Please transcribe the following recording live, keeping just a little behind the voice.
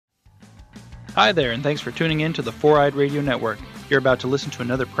Hi there, and thanks for tuning in to the Four-Eyed Radio Network. You're about to listen to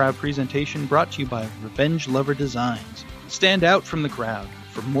another proud presentation brought to you by Revenge Lover Designs. Stand out from the crowd.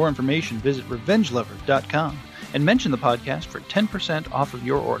 For more information, visit revengelover.com and mention the podcast for 10% off of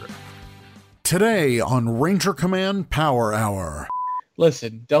your order. Today on Ranger Command Power Hour.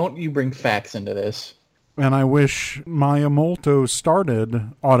 Listen, don't you bring facts into this. And I wish Miyamoto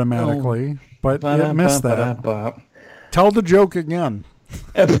started automatically, but it missed that. Tell the joke again.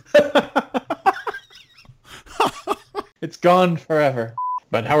 It's gone forever.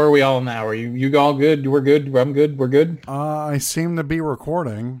 But how are we all now? Are you all good? We're good? I'm good? We're good? I seem to be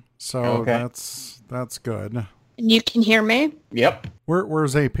recording, so okay. That's good. And you can hear me? Yep.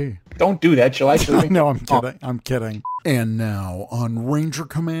 Where's AP? Don't do that. She'll actually... No, I'm kidding. I'm kidding. And now on Ranger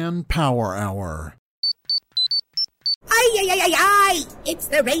Command Power Hour. Aye! It's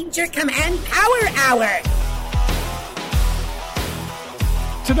the Ranger Command Power Hour!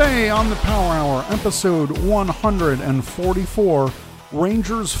 Today on the Power Hour, episode 144,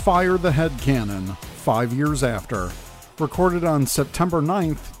 Rangers Fire the Head Cannon, 5 years after. Recorded on September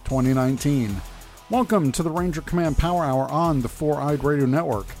 9th, 2019. Welcome to the Ranger Command Power Hour on the Four-Eyed Radio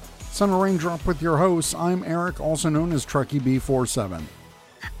Network. Send a Ranger up with your hosts. I'm Eric, also known as Trekkie B47.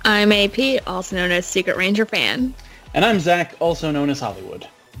 I'm AP, also known as Secret Ranger Fan. And I'm Zach, also known as Hollywood.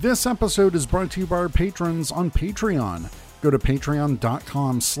 This episode is brought to you by our patrons on Patreon. Go to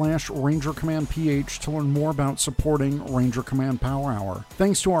patreon.com/RangerCommandPH to learn more about supporting Ranger Command Power Hour.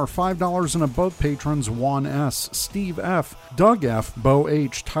 Thanks to our $5 and above patrons Juan S., Steve F., Doug F., Bo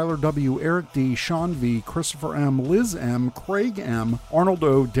H., Tyler W., Eric D., Sean V., Christopher M., Liz M., Craig M., Arnold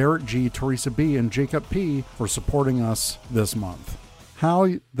O., Derek G., Teresa B., and Jacob P. for supporting us this month. How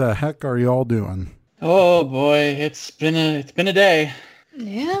the heck are y'all doing? Oh boy, it's been a day.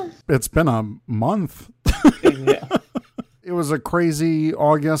 Yeah. It's been a month. Yeah. It was a crazy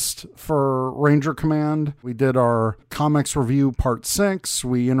August for Ranger Command. We did our comics review part 6.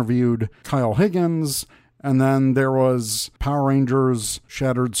 We interviewed Kyle Higgins. And then there was Power Rangers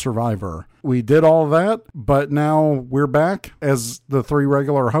Shattered Survivor. We did all that, but now we're back as the 3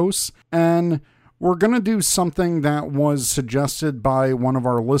 regular hosts. And we're going to do something that was suggested by one of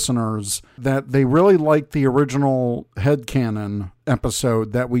our listeners, that they really liked the original Headcanon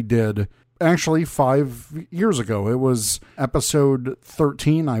episode that we did. Actually, 5 years ago. It was episode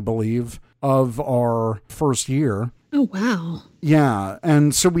 13, I believe, of our first year. Oh, wow. Yeah,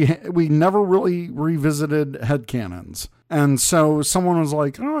 and so we never really revisited headcanons. And so someone was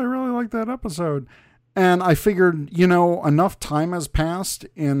like, oh, I really like that episode. And I figured, enough time has passed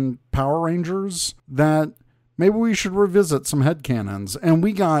in Power Rangers that maybe we should revisit some headcanons. And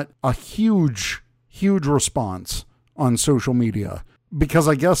we got a huge response on social media. Because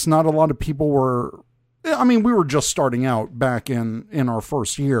I guess not a lot of people we were just starting out back in our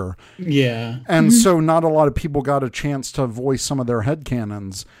first year. Yeah. And so not a lot of people got a chance to voice some of their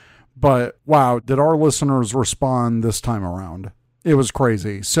headcanons. But wow, did our listeners respond this time around? It was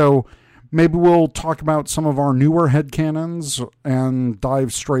crazy. So maybe we'll talk about some of our newer headcanons and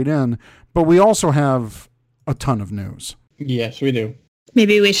dive straight in. But we also have a ton of news. Yes, we do.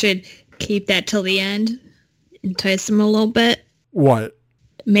 Maybe we should keep that till the end, entice them a little bit. What?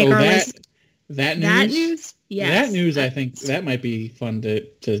 Make our list. That news? That news? Yes. That news, I think that might be fun to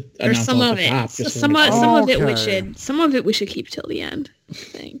announce some off of the it. top. Some of it we should keep till the end, I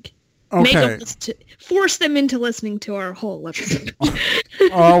think. Okay. Make them force them into listening to our whole episode.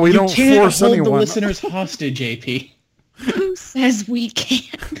 Oh, we don't force hold anyone. The listeners hostage, AP. Who says we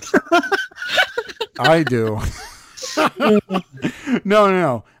can't? I do.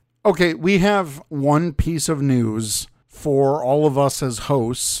 No. Okay, we have one piece of news for all of us as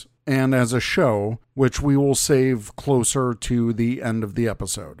hosts and as a show, which we will save closer to the end of the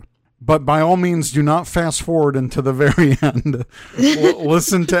episode. But by all means, do not fast forward into the very end.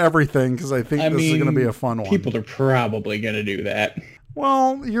 Listen to everything, because I think this is going to be a fun one. People are probably going to do that.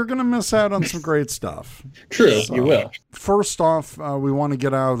 Well, you're going to miss out on some great stuff. True, So, you will. First off, we want to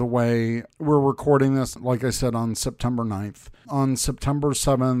get out of the way. We're recording this, like I said, on September 9th. On September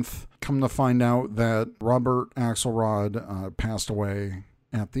 7th, come to find out that Robert Axelrod passed away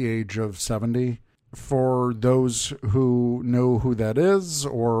at the age of 70. For those who know who that is,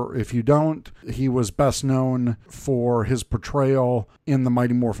 or if you don't, he was best known for his portrayal in the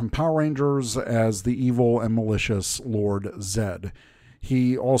Mighty Morphin Power Rangers as the evil and malicious Lord Zedd.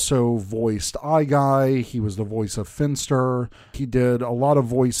 He also voiced Eye-Guy. He was the voice of Finster. He did a lot of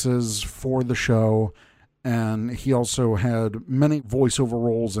voices for the show. And he also had many voiceover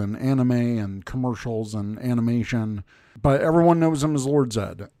roles in anime and commercials and animation. But everyone knows him as Lord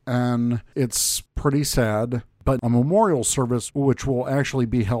Zedd. And it's pretty sad but a memorial service which will actually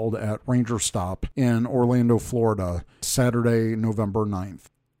be held at Ranger Stop in Orlando, Florida, Saturday, November 9th.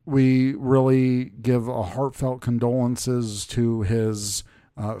 We really give a heartfelt condolences to his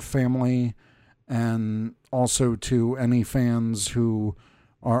family and also to any fans who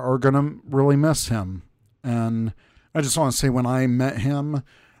are going to really miss him. And I just want to say, when I met him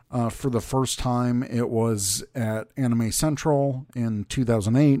for the first time, it was at Anime Central in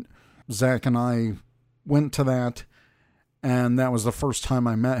 2008. Zach and I went to that, and that was the first time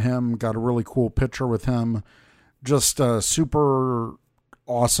I met him. Got a really cool picture with him. Just a super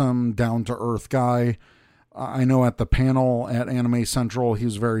awesome, down-to-earth guy. I know at the panel at Anime Central, he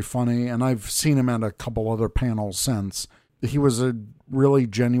was very funny, and I've seen him at a couple other panels since. He was a really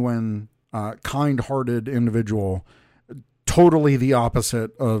genuine, kind-hearted individual, totally the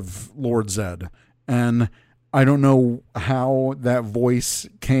opposite of Lord Zed. And I don't know how that voice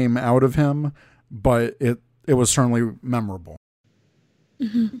came out of him, but it was certainly memorable.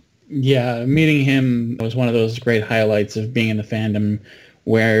 Mm-hmm. Yeah, meeting him was one of those great highlights of being in the fandom,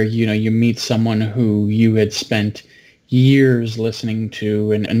 where, you know, you meet someone who you had spent years listening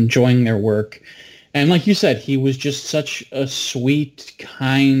to and enjoying their work. And like you said, he was just such a sweet,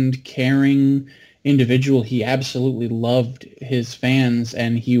 kind, caring individual. He absolutely loved his fans,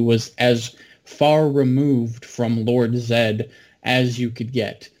 and he was as far removed from Lord Zed as you could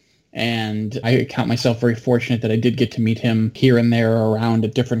get. And I count myself very fortunate that I did get to meet him here and there around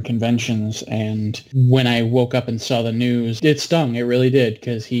at different conventions. And when I woke up and saw the news, it stung. It really did,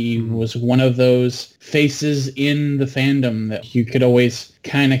 because he was one of those faces in the fandom that you could always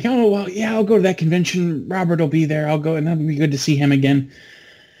kind of, oh, well, yeah, I'll go to that convention. Robert will be there. I'll go, and it'll be good to see him again.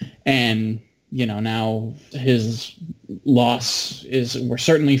 And, you know, now his loss we're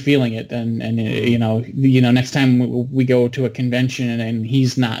certainly feeling it. And you know, next time we go to a convention and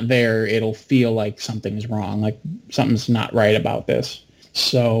he's not there, it'll feel like something's wrong, like something's not right about this.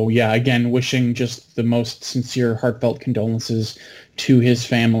 So yeah, again, wishing just the most sincere, heartfelt condolences to his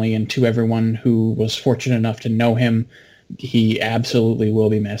family and to everyone who was fortunate enough to know him. He absolutely will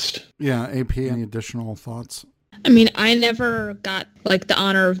be missed. Yeah, AP, any additional thoughts? I mean, I never got like the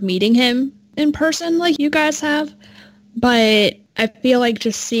honor of meeting him in person like you guys have, but I feel like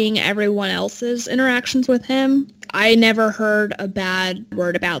just seeing everyone else's interactions with him, I never heard a bad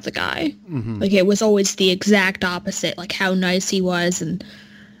word about the guy. Mm-hmm. Like, it was always the exact opposite, like how nice he was and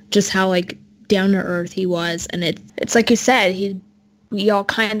just how like down to earth he was. And it's like you said, we all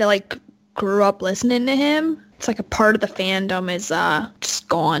kind of like grew up listening to him. It's like a part of the fandom is just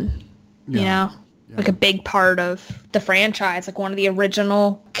gone, you know? Yeah. Like a big part of the franchise, like one of the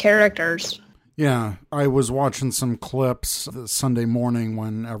original characters. Yeah, I was watching some clips Sunday morning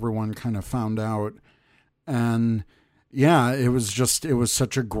when everyone kind of found out. And yeah, it was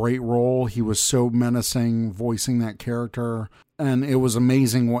such a great role. He was so menacing voicing that character. And it was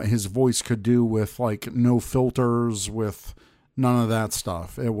amazing what his voice could do with like no filters, with none of that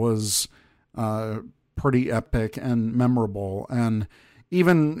stuff. It was pretty epic and memorable. And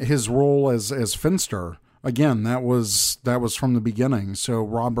even his role as Finster, again, that was from the beginning. So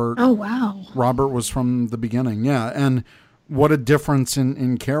Robert. Oh, wow. Robert was from the beginning. Yeah. And what a difference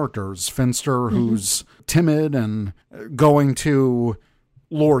in characters. Finster, who's timid, and going to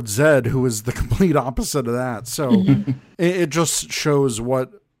Lord Zed, who is the complete opposite of that. So it just shows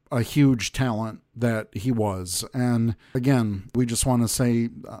what a huge talent that he was. And again, we just want to say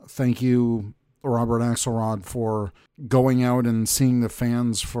thank you, Robert Axelrod, for going out and seeing the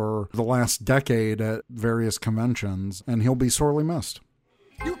fans for the last decade at various conventions, and he'll be sorely missed.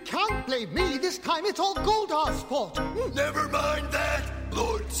 You can't blame me. This time it's all Goldar's fault. Never mind that.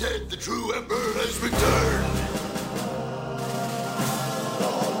 Lord Zed, the true Emperor, has returned.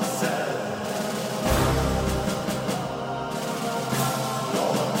 Lord Zed.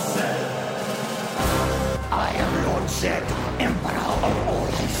 Lord Zed. I am Lord Zed, Emperor of all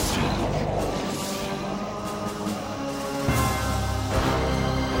I see.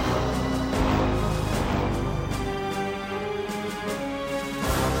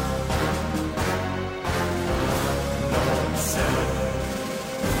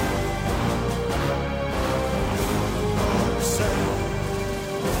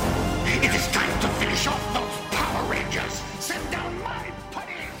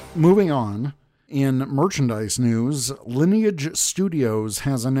 Moving on, in merchandise news, Lineage Studios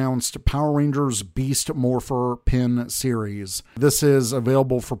has announced Power Rangers Beast Morpher pin series. This is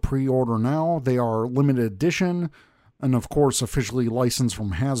available for pre-order now. They are limited edition and, of course, officially licensed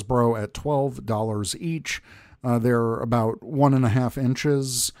from Hasbro at $12 each. They're about 1.5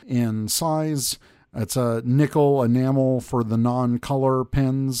 inches in size. It's a nickel enamel for the non-color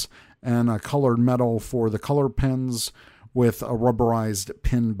pins, and a colored metal for the color pins with a rubberized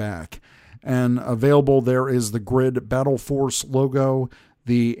pin back. And available there is the Grid Battle Force logo,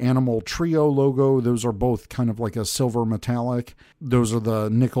 the Animal Trio logo. Those are both kind of like a silver metallic. Those are the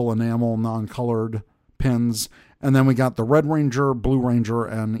nickel enamel non-colored pins. And then we got the Red Ranger, Blue Ranger,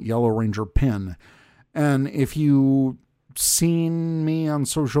 and Yellow Ranger pin. And if you seen me on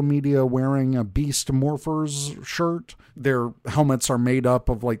social media wearing a Beast Morphers shirt, their helmets are made up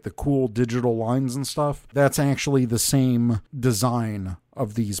of like the cool digital lines and stuff. That's actually the same design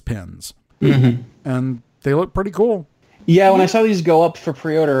of these pins. Mm-hmm. And they look pretty cool. Yeah, when I saw these go up for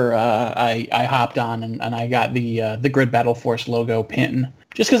pre-order, I hopped on and I got the Grid Battle Force logo pin.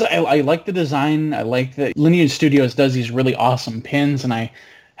 Just because I like the design. I like that Lineage Studios does these really awesome pins, and I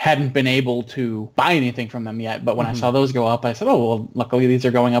hadn't been able to buy anything from them yet. But when I saw those go up, I said, oh, well, luckily these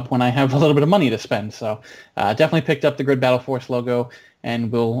are going up when I have a little bit of money to spend. So definitely picked up the Grid Battle Force logo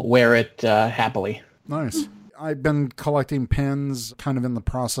and will wear it happily. Nice. I've been collecting pins, kind of in the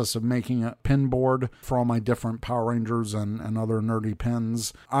process of making a pin board for all my different Power Rangers and other nerdy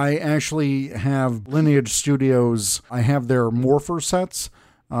pins. I actually have Lineage Studios, I have their Morpher sets.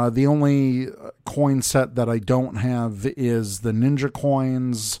 The only coin set that I don't have is the Ninja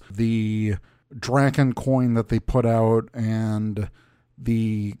coins, the Draken coin that they put out, and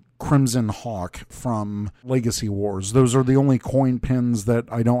the Crimson Hawk from Legacy Wars. Those are the only coin pins that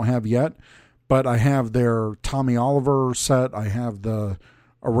I don't have yet. But I have their Tommy Oliver set. I have the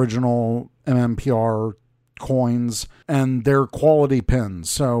original MMPR coins, and they're quality pins.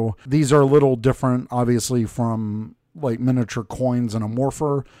 So these are a little different, obviously, from like miniature coins and a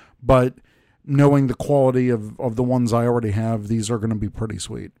Morpher. But knowing the quality of the ones I already have, these are going to be pretty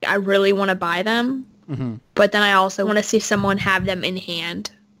sweet. I really want to buy them, but then I also want to see someone have them in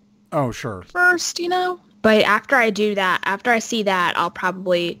hand. Oh, sure. First, you know? But after I do that, after I see that, I'll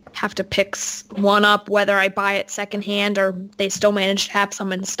probably have to pick one up, whether I buy it secondhand or they still manage to have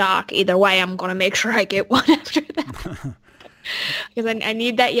some in stock. Either way, I'm going to make sure I get one after that. Because I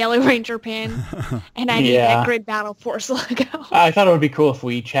need that Yellow Ranger pin, and I need that Grid Battle Force logo. I thought it would be cool if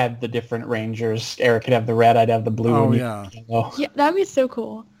we each had the different Rangers. Eric could have the red, I'd have the blue. Oh, yeah. Yeah, that'd be so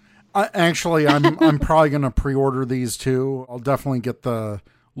cool. Actually, I'm probably going to pre-order these too. I'll definitely get the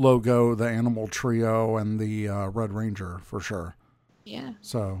logo, the Animal Trio, and the Red Ranger for sure. Yeah.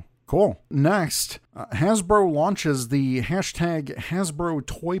 So cool. Next, Hasbro launches the hashtag Hasbro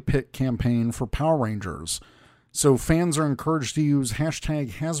Toy Pick campaign for Power Rangers. So fans are encouraged to use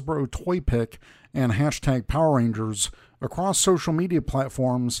hashtag Hasbro Toy Pick and hashtag Power Rangers across social media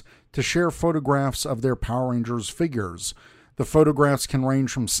platforms to share photographs of their Power Rangers figures. The photographs can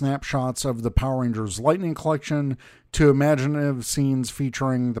range from snapshots of the Power Rangers Lightning Collection to imaginative scenes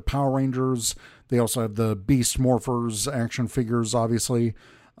featuring the Power Rangers. They also have the Beast Morphers action figures, obviously.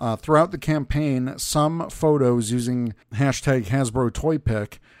 Throughout the campaign, some photos using hashtag Hasbro Toy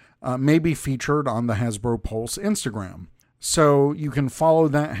Pick may be featured on the Hasbro Pulse Instagram. So you can follow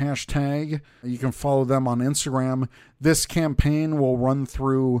that hashtag. You can follow them on Instagram. This campaign will run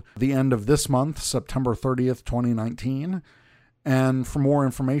through the end of this month, September 30th, 2019. And for more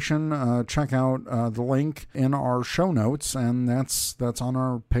information, check out the link in our show notes, and that's on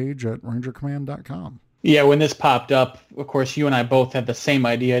our page at rangercommand.com. Yeah, when this popped up, of course, you and I both had the same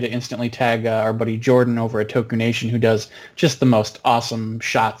idea to instantly tag our buddy Jordan over at Toku Nation, who does just the most awesome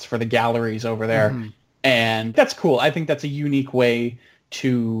shots for the galleries over there. Mm-hmm. And that's cool. I think that's a unique way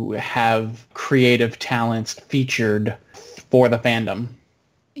to have creative talents featured for the fandom.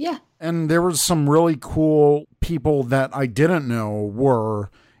 Yeah. And there was some really cool people that I didn't know were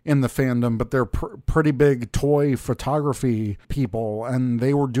in the fandom, but they're pretty big toy photography people, and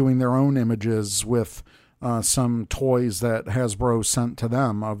they were doing their own images with some toys that Hasbro sent to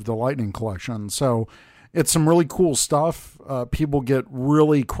them of the Lightning Collection. So it's some really cool stuff. People get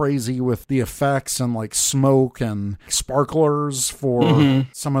really crazy with the effects and like smoke and sparklers for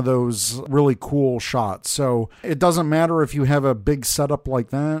some of those really cool shots. So it doesn't matter if you have a big setup like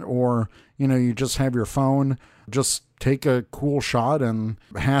that or, you know, you just have your phone. Just take a cool shot and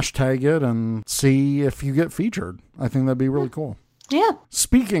hashtag it and see if you get featured. I think that'd be really cool. Yeah.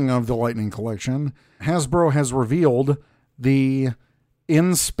 Speaking of the Lightning Collection, Hasbro has revealed the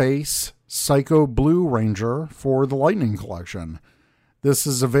in-space Psycho Blue Ranger for the Lightning Collection. This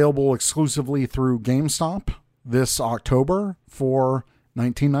is available exclusively through GameStop this October for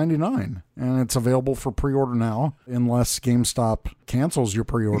 $19.99, and it's available for pre-order now, unless GameStop cancels your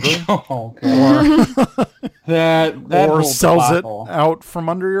pre-order or sells it out from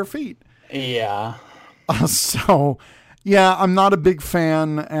under your feet. Yeah. So Yeah, I'm not a big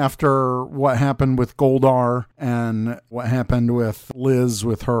fan after what happened with Goldar and what happened with Liz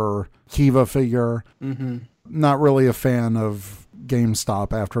with her Kiva figure. Mm-hmm. Not really a fan of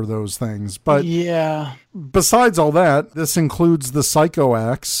GameStop after those things. But yeah, besides all that, this includes the Psycho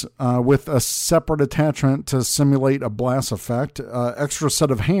Axe with a separate attachment to simulate a blast effect, extra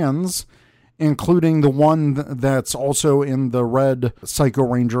set of hands, including the one that's also in the red Psycho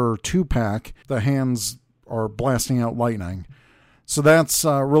Ranger 2-pack. The hands are blasting out lightning. So that's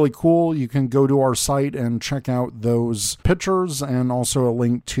really cool. You can go to our site and check out those pictures and also a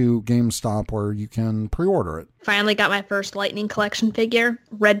link to GameStop where you can pre-order it. Finally got my first Lightning Collection figure,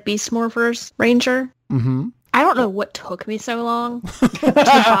 Red Beast Morphers Ranger. Mm-hmm. I don't know what took me so long to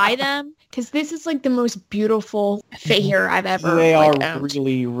buy them, because this is like the most beautiful figure I've ever They are owned.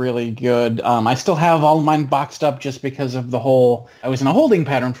 really, really good. I still have all mine boxed up just because of the whole... I was in a holding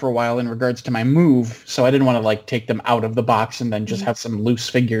pattern for a while in regards to my move, so I didn't want to like take them out of the box and then just have some loose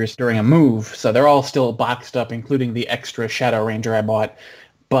figures during a move. So they're all still boxed up, including the extra Shadow Ranger I bought.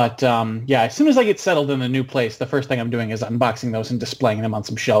 But yeah, as soon as I get settled in a new place, the first thing I'm doing is unboxing those and displaying them on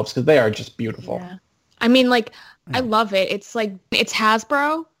some shelves because they are just beautiful. Yeah. I mean, like, I love it. It's like, it's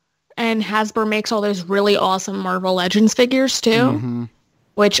Hasbro, and Hasbro makes all those really awesome Marvel Legends figures too,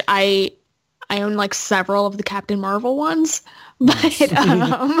 which I own like several of the Captain Marvel ones, but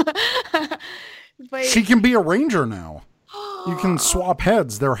but She can be a ranger now. You can swap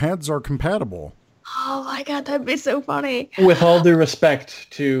heads. Their heads are compatible. oh my god, that'd be so funny. With all due respect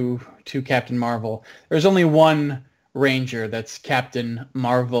to Captain Marvel, there's only one Ranger that's Captain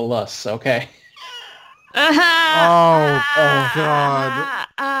Marvelous, okay? Oh God.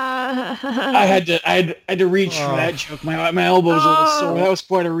 I had to reach for that joke. My elbow's a little sore. That was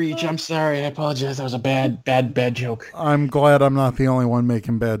quite a reach. I'm sorry. I apologize. That was a bad joke. I'm glad I'm not the only one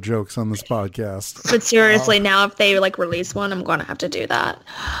making bad jokes on this podcast. But seriously, now if they like release one, I'm gonna have to do that.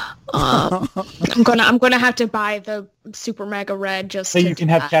 I'm gonna have to buy the Super Mega Red just So to you can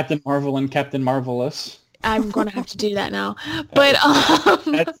have Captain Marvel and Captain Marvelous. I'm gonna have to do that now. But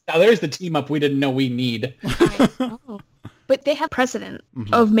Now there's the team up we didn't know we need. I know. But they have precedent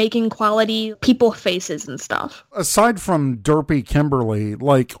of making quality people faces and stuff. Aside from Derpy Kimberly,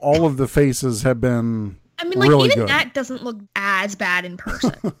 like all of the faces have been I mean, like really even good. that doesn't look as bad in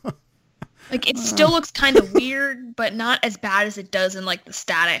person. Like it still looks kind of weird, but not as bad as it does in like the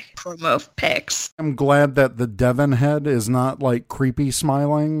static promo pics. I'm glad that the Devon head is not like creepy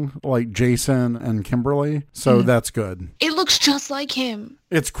smiling like Jason and Kimberly. So that's good. It looks just like him.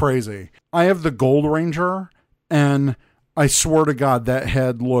 It's crazy. I have the Gold Ranger, and I swear to God, that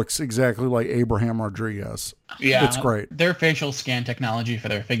head looks exactly like Abraham Rodriguez. Yeah, It's great. Their facial scan technology for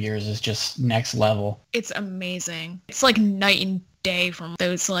their figures is just next level. It's amazing. It's like night and day from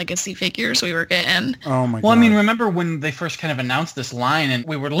those legacy figures we were getting. Oh my God. Well, I mean, remember when they first kind of announced this line and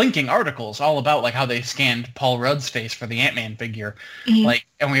we were linking articles all about like how they scanned Paul Rudd's face for the Ant-Man figure. Like,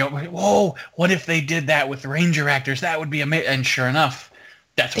 and we went, whoa, what if they did that with Ranger actors? That would be amazing. And sure enough,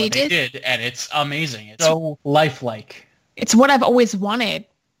 that's what they did. And it's amazing. It's so lifelike. It's what I've always wanted.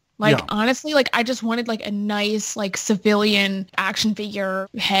 Like, Yeah. honestly, like I just wanted like a nice like civilian action figure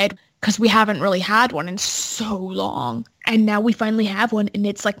head because we haven't really had one in so long. And now we finally have one, and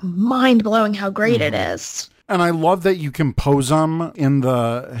it's like mind-blowing how great it is. And I love that you can pose them in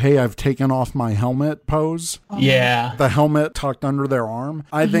the, hey, I've taken off my helmet pose. Yeah. The helmet tucked under their arm.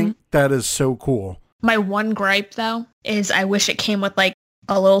 I think that is so cool. My one gripe, though, is I wish it came with like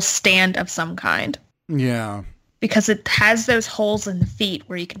a little stand of some kind. Yeah. Because it has those holes in the feet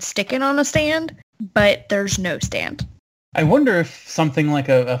where you can stick it on a stand, but there's no stand. I wonder if something like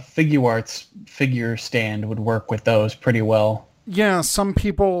a Figuarts figure stand would work with those pretty well. Yeah, some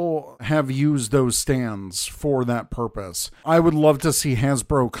people have used those stands for that purpose. I would love to see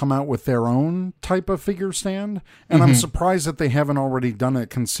Hasbro come out with their own type of figure stand, and I'm surprised that they haven't already done it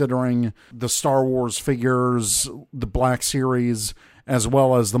considering the Star Wars figures, the Black Series, as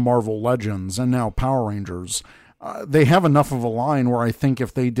well as the Marvel Legends, and now Power Rangers. They have enough of a line where I think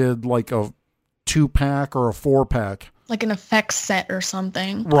if they did like a 2-pack or a 4-pack, Like an effects set or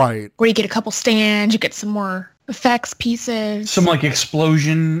something. right? Where you get a couple stands, you get some more effects pieces. Some like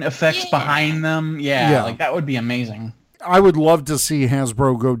explosion effects behind them. Yeah. Like that would be amazing. I would love to see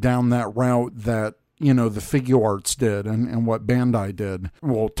Hasbro go down that route that, you know, the Figuarts did and what Bandai did.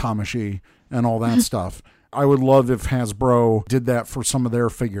 Well, Tamashii and all that stuff. I would love if Hasbro did that for some of their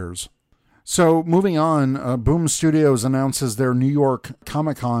figures. So moving on, Boom Studios announces their New York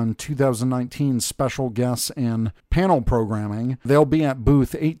Comic-Con 2019 special guests and panel programming. They'll be at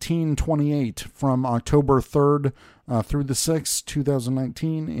booth 1828 from October 3rd through the 6th,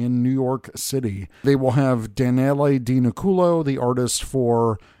 2019 in New York City. They will have Daniele Di Nicuolo, the artist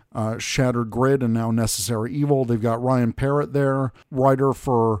for Shattered Grid and now Necessary Evil. They've got Ryan Parrott there, writer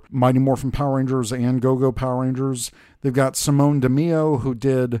for Mighty Morphin Power Rangers and Go-Go Power Rangers. They've got Simone DeMeo, who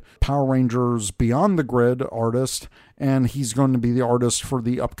did Power Rangers Beyond the Grid, artist, and he's going to be the artist for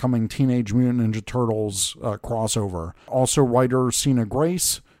the upcoming Teenage Mutant Ninja Turtles crossover. Also writer Sina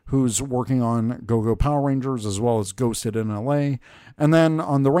Grace, who's working on Go-Go Power Rangers as well as Ghosted in LA. And then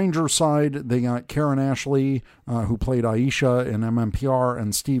on the Ranger side, they got Karen Ashley, who played Aisha in MMPR,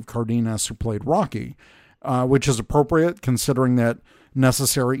 and Steve Cardenas, who played Rocky, which is appropriate considering that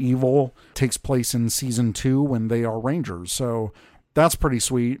Necessary Evil takes place in season 2 when they are Rangers. So that's pretty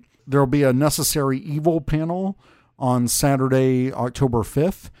sweet. There'll be a Necessary Evil panel on Saturday, October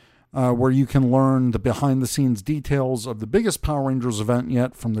 5th, where you can learn the behind-the-scenes details of the biggest Power Rangers event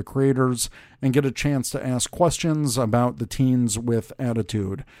yet from the creators and get a chance to ask questions about the teens with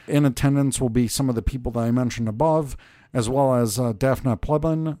attitude. In attendance will be some of the people that I mentioned above, as well as Daphne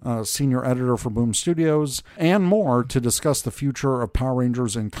Plebin, senior editor for Boom Studios, and more to discuss the future of Power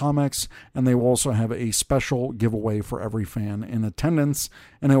Rangers in comics. And they will also have a special giveaway for every fan in attendance,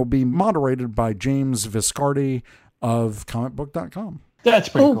 and it will be moderated by James Viscardi of comicbook.com. That's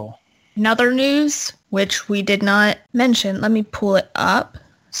pretty cool. Another news, which we did not mention. Let me pull it up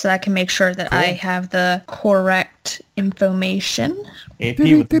so I can make sure that I have the correct information. AP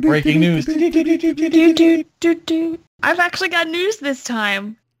with the breaking news. I've actually got news this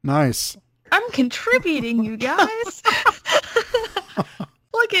time. Nice. I'm contributing, you guys.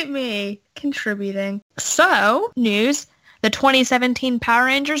 Look at me contributing. So, news. The 2017 Power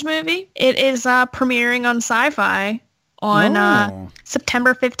Rangers movie. It is premiering on Sci-Fi on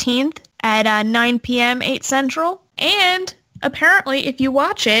September 15th at 9 p.m. 8 Central. And apparently, if you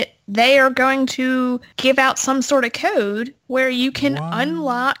watch it, they are going to give out some sort of code where you can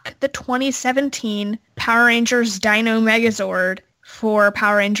unlock the 2017 Power Rangers Dino Megazord for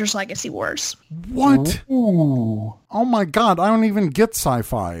Power Rangers Legacy Wars. What? Ooh. Oh my God, I don't even get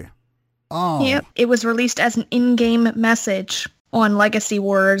Sci-Fi. Oh. Yep, it was released as an in-game message on Legacy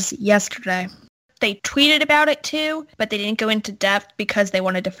Wars yesterday. They tweeted about it too, but they didn't go into depth because they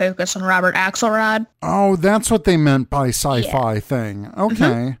wanted to focus on Robert Axelrod. Oh, that's what they meant by sci-fi thing.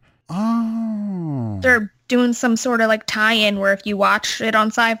 Okay. Oh. They're doing some sort of like tie-in where if you watch it on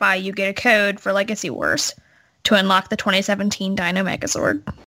Sci-Fi, you get a code for Legacy Wars to unlock the 2017 Dino Megazord.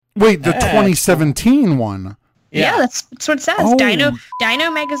 Wait, the 2017 one? Yeah, that's what it says. Oh. Dino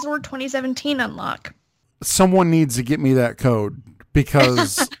Megazord 2017 unlock. Someone needs to get me that code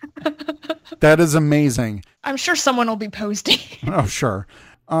because that is amazing. I'm sure someone will be posting. Oh, sure.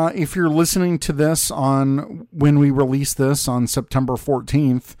 If you're listening to this on when we release this on September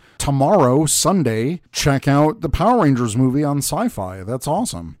 14th, tomorrow, Sunday, check out the Power Rangers movie on Sci-Fi. That's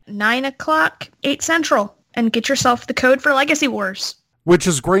awesome. 9 o'clock, 8 Central, and get yourself the code for Legacy Wars. Which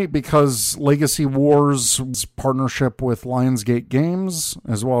is great because Legacy Wars' partnership with Lionsgate Games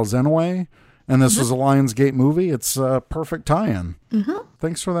as well as Enway, and this was a Lionsgate movie. It's a perfect tie-in.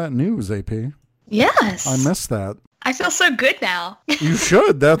 Thanks for that news, AP. Yes. I missed that. I feel so good now. You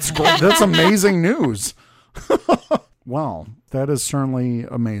should. That's great. That's amazing news. Wow, that is certainly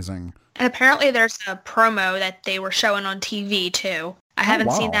amazing. And apparently there's a promo that they were showing on TV too. I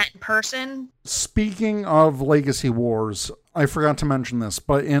haven't seen that in person. Speaking of Legacy Wars, I forgot to mention this,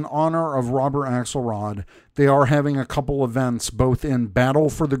 but in honor of Robert Axelrod, they are having a couple events both in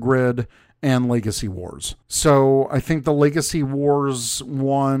Battle for the Grid and Legacy Wars. So I think the Legacy Wars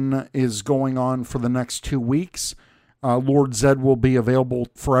one is going on for the next 2 weeks. Lord Zed will be available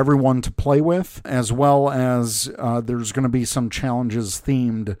for everyone to play with, as well as there's going to be some challenges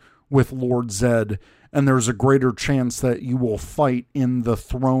themed with Lord Zed, and there's a greater chance that you will fight in the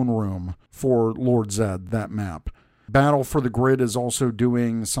throne room for Lord Zed, that map. Battle for the Grid is also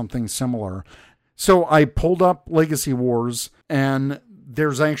doing something similar. So I pulled up Legacy Wars, and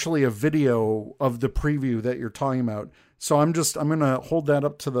there's actually a video of the preview that you're talking about. So I'm going to hold that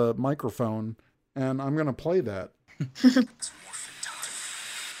up to the microphone, and I'm going to play that.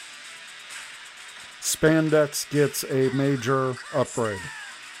 Spandex gets a major upgrade.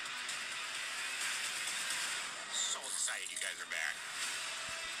 So excited you guys are back.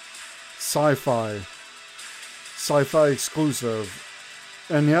 Sci-fi exclusive.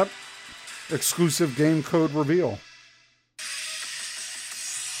 And yep, exclusive game code reveal.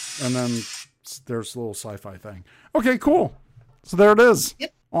 And then there's a little sci-fi thing. Okay, cool. So there it is.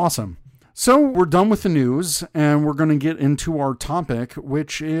 Yep. Awesome. So we're done with the news, and we're going to get into our topic,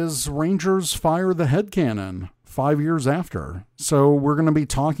 which is Rangers Fire the Headcanon 5 years after. So we're going to be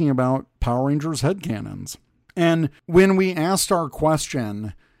talking about Power Rangers headcanons. And when we asked our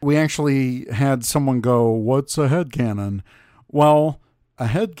question, we actually had someone go, "What's a headcanon?" Well, a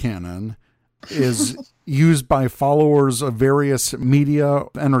headcanon is used by followers of various media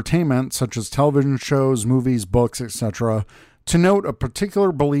entertainment, such as television shows, movies, books, etc., to note a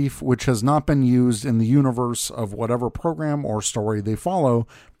particular belief which has not been used in the universe of whatever program or story they follow,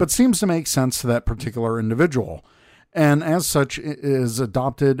 but seems to make sense to that particular individual, and as such is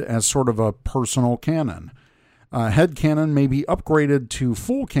adopted as sort of a personal canon. Headcanon may be upgraded to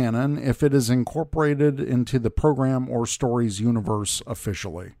full canon if it is incorporated into the program or story's universe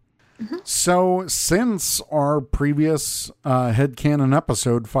officially. Mm-hmm. So since our previous headcanon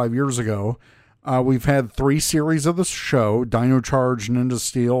episode 5 years ago, we've had 3 series of the show: Dino Charge, Ninja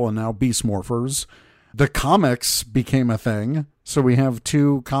Steel, and now Beast Morphers. The comics became a thing, so we have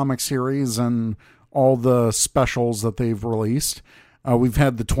 2 comic series and all the specials that they've released. We've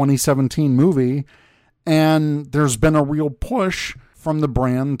had the 2017 movie, and there's been a real push from the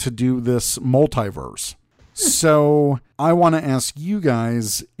brand to do this multiverse. So I want to ask you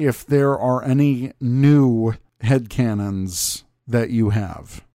guys if there are any new headcanons that you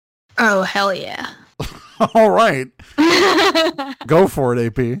have. Oh, hell yeah. All right. Go for it,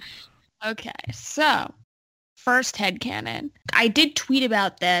 AP. Okay, so first headcanon. I did tweet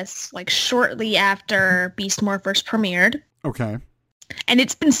about this like shortly after Beast Morphers premiered. Okay. And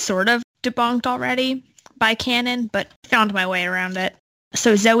it's been sort of debunked already by canon, but found my way around it.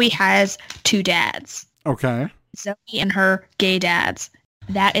 So Zoe has 2 dads. Okay. Zoe and her gay dads.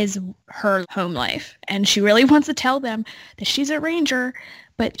 That is her home life. And she really wants to tell them that she's a ranger,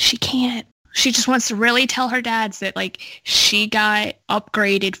 but she can't. She just wants to really tell her dads that, like, she got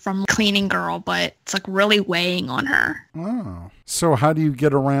upgraded from cleaning girl, but it's, like, really weighing on her. Oh. So how do you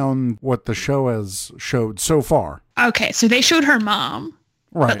get around what the show has showed so far? Okay, so they showed her mom.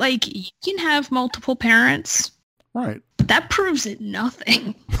 Right. But, like, you can have multiple parents. Right. That proves it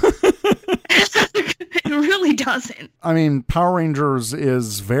nothing. It really doesn't. I mean, Power Rangers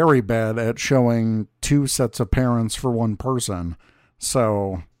is very bad at showing 2 sets of parents for one person.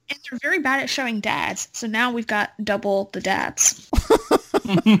 So... And they're very bad at showing dads. So now we've got double the dads.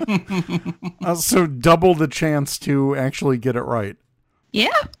 So double the chance to actually get it right. Yeah.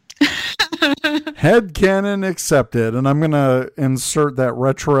 Headcanon accepted. And I'm going to insert that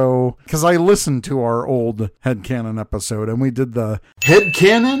retro, because I listened to our old Headcanon episode and we did the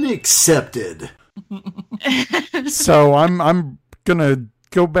Headcanon accepted. So I'm going to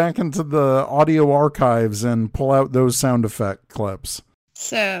go back into the audio archives and pull out those sound effect clips.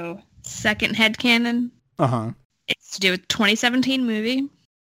 So, second headcanon. Uh-huh. It's to do with the 2017 movie.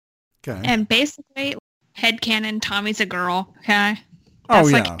 Okay. And basically, headcanon, Tommy's a girl, okay?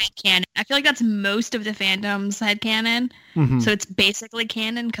 That's like headcanon. I feel like that's most of the fandom's headcanon. Mm-hmm. So it's basically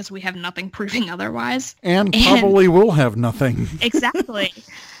canon because we have nothing proving otherwise. And probably will have nothing. Exactly.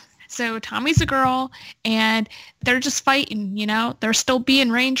 So Tommy's a girl, and they're just fighting, you know? They're still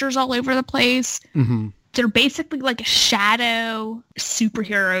being rangers all over the place. Mm-hmm. They're basically like a shadow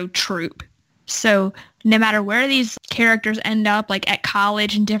superhero troupe. So no matter where these characters end up, like at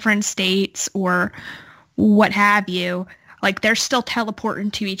college in different states or what have you, like they're still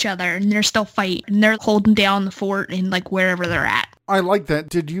teleporting to each other and they're still fighting and they're holding down the fort in like wherever they're at. I like that.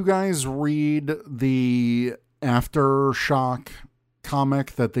 Did you guys read the Aftershock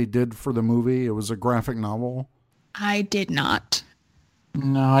comic that they did for the movie? It was a graphic novel. I did not.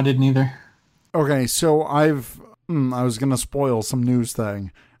 No, I didn't either. Okay, so I was going to spoil some news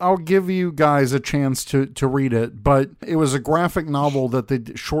thing. I'll give you guys a chance to read it, but it was a graphic novel that they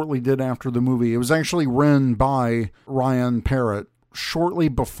shortly did after the movie. It was actually written by Ryan Parrott shortly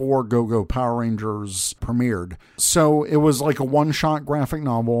before Go-Go Power Rangers premiered. So it was like a one-shot graphic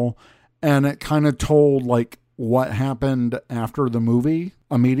novel, and it kind of told like what happened after the movie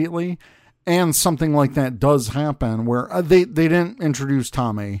immediately. And something like that does happen where they didn't introduce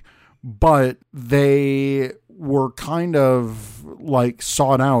Tommy, but they were kind of like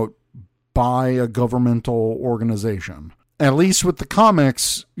sought out by a governmental organization. At least with the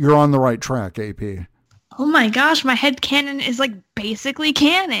comics, you're on the right track, AP. Oh my gosh, my headcanon is like basically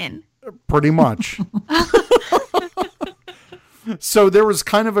canon. Pretty much. So there was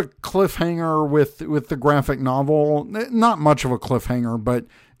kind of a cliffhanger with the graphic novel. Not much of a cliffhanger, but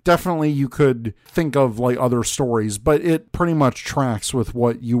definitely you could think of like other stories, but it pretty much tracks with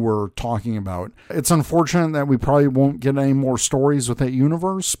what you were talking about. It's unfortunate that we probably won't get any more stories with that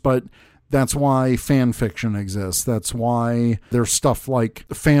universe, but that's why fan fiction exists. That's why there's stuff like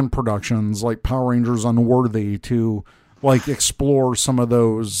fan productions like Power Rangers Unworthy to like explore some of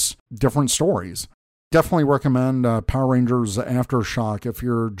those different stories. Definitely recommend Power Rangers Aftershock if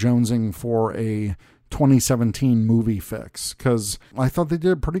you're jonesing for a 2017 movie fix, because I thought they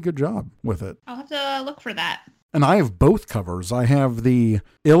did a pretty good job with it. I'll have to look for that. And I have both covers. I have the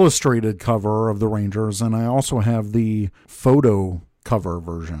illustrated cover of the Rangers, and I also have the photo cover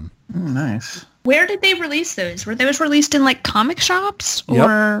version. Nice. Where did they release those? Were those released in like comic shops Yep.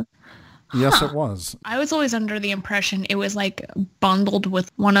 or? Yes, it was. I was always under the impression it was like bundled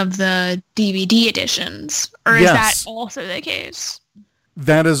with one of the DVD editions. Or is Yes. that also the case?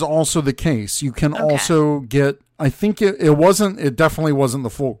 That is also the case. You can also get, I think it definitely wasn't the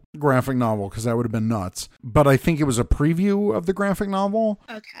full graphic novel, because that would have been nuts. But I think it was a preview of the graphic novel.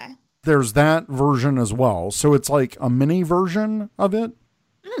 Okay. There's that version as well. So it's like a mini version of it.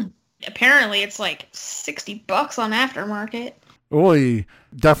 Apparently it's like $60 on aftermarket. Well, you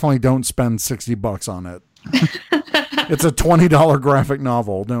definitely don't spend $60 on it. It's a $20 graphic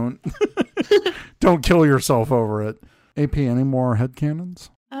novel. Don't kill yourself over it. AP, any more headcanons?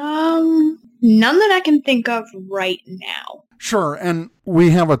 None that I can think of right now. Sure, and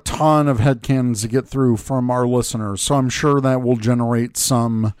we have a ton of headcanons to get through from our listeners, so I'm sure that will generate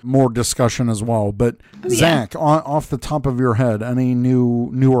some more discussion as well. But Zach, off the top of your head, any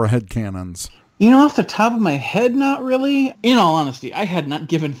newer headcanons? Off the top of my head, not really. In all honesty, I had not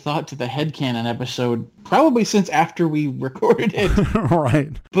given thought to the headcanon episode probably since after we recorded it. Right.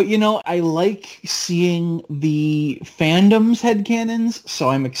 But, I like seeing the fandom's headcanons, so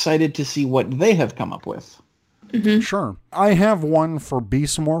I'm excited to see what they have come up with. Mm-hmm. Sure. I have one for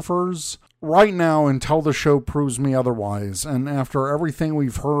Beast Morphers. Right now, until the show proves me otherwise, and after everything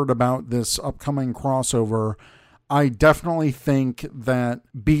we've heard about this upcoming crossover, I definitely think that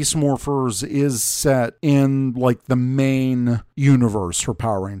Beast Morphers is set in like the main universe for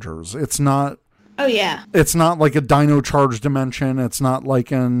Power Rangers. It's not. Oh yeah. It's not like a Dino Charge dimension. It's not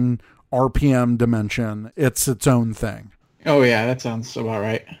like an RPM dimension. It's its own thing. Oh yeah, that sounds about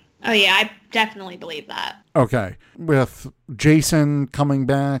right. Oh yeah, I definitely believe that. Okay, with Jason coming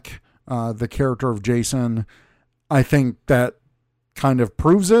back, the character of Jason, I think that kind of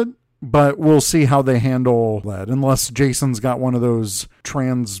proves it. But we'll see how they handle that, unless Jason's got one of those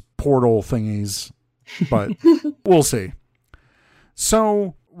transportal thingies. But we'll see.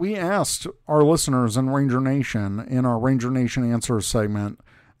 So we asked our listeners in Ranger Nation, in our Ranger Nation Answers segment,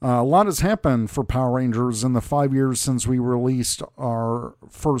 a lot has happened for Power Rangers in the 5 years since we released our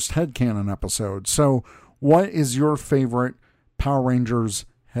first headcanon episode. So what is your favorite Power Rangers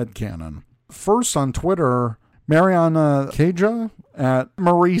headcanon? First on Twitter, Mariana Keja at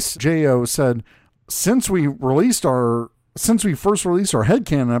Maurice J.O. said, since we first released our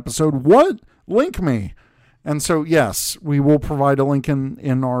headcanon episode, what? Link me. And so, yes, we will provide a link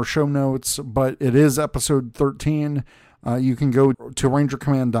in our show notes, but it is episode 13. You can go to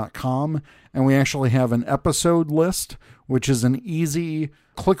rangercommand.com, and we actually have an episode list, which is an easy,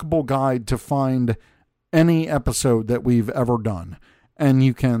 clickable guide to find any episode that we've ever done. And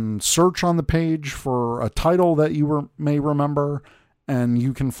you can search on the page for a title that you may remember, and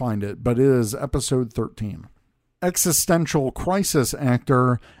you can find it. But it is episode 13. Existential crisis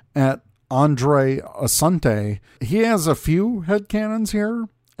actor at Andre Asante. He has a few headcanons here,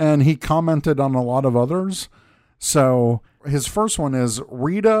 and he commented on a lot of others. So his first one is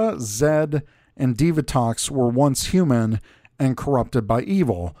Rita, Zed, and Divatox were once human and corrupted by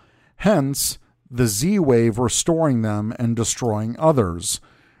evil. Hence, the Z-Wave restoring them and destroying others.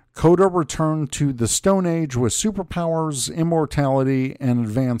 Koda returned to the Stone Age with superpowers, immortality, and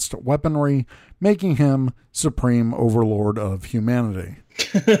advanced weaponry, making him Supreme Overlord of humanity.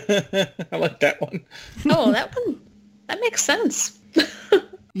 I like that one. Oh, that makes sense.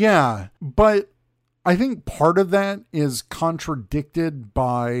 Yeah, but I think part of that is contradicted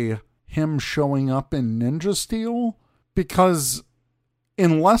by him showing up in Ninja Steel, because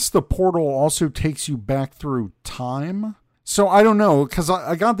unless the portal also takes you back through time. So I don't know, because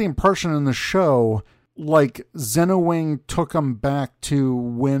I got the impression in the show, like Zenowing took him back to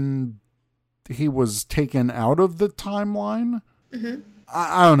when he was taken out of the timeline. Mm-hmm.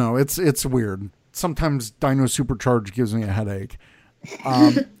 I don't know. It's weird. Sometimes Dino Supercharge gives me a headache.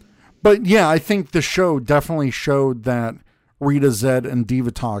 But yeah, I think the show definitely showed that Rita, Zed, and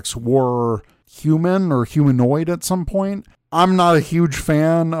Divatox were human or humanoid at some point. I'm not a huge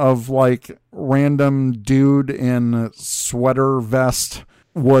fan of like random dude in sweater vest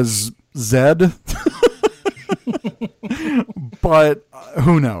was Zed. But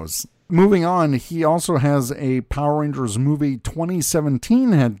who knows? Moving on, he also has a Power Rangers movie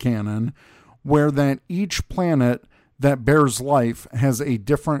 2017 headcanon where that each planet that bears life has a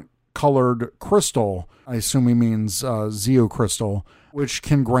different colored crystal. I assume he means Zeo crystal, which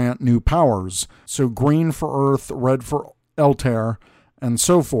can grant new powers. So green for Earth, red for Altair, and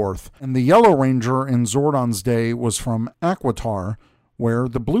so forth. And the Yellow Ranger in Zordon's day was from Aquitar, where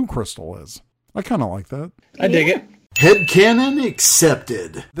the blue crystal is. I kind of like that. I dig it. Headcanon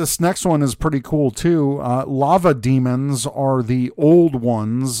accepted. This next one is pretty cool too. Lava demons are the old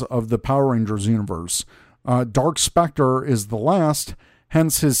ones of the Power Rangers universe. Dark Spectre is the last,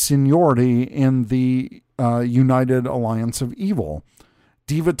 hence his seniority in the United Alliance of Evil.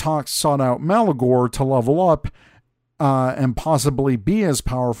 Divatox sought out Malagor to level up and possibly be as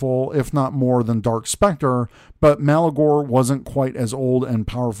powerful, if not more, than Dark Spectre, but Malagor wasn't quite as old and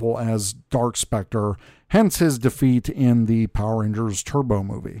powerful as Dark Spectre, hence his defeat in the Power Rangers Turbo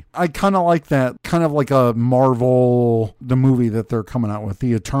movie. I kind of like that, kind of like a Marvel, the movie that they're coming out with,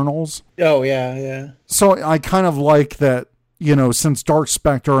 the Eternals. Oh, yeah. So I kind of like that, you know, since Dark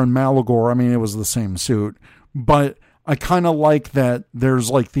Spectre and Malagor, I mean, it was the same suit, but I kind of like that there's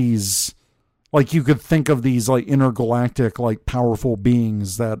like these, like you could think of these like intergalactic, like powerful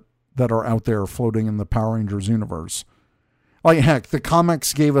beings that are out there floating in the Power Rangers universe. Like heck, the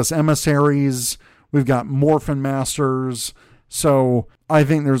comics gave us emissaries. We've got Morphin Masters. So I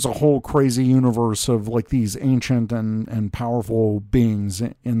think there's a whole crazy universe of like these ancient and powerful beings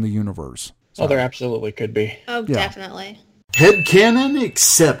in the universe. So, Oh, there absolutely could be. Oh, Yeah. definitely. Headcanon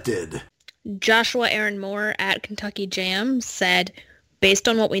accepted. Joshua Aaron Moore at Kentucky Jam said, based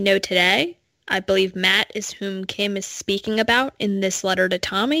on what we know today, I believe Matt is whom Kim is speaking about in this letter to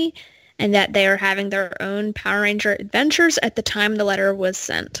Tommy, and that they are having their own Power Ranger adventures at the time the letter was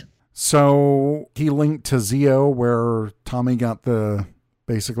sent. So he linked to Zeo, where Tommy got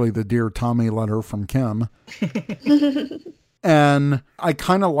basically the Dear Tommy letter from Kim. And I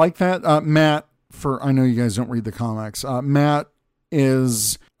kind of like that. Matt, I know you guys don't read the comics. Matt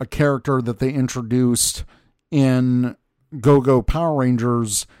is a character that they introduced in Go-Go Power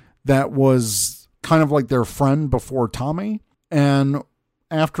Rangers that was kind of like their friend before Tommy. And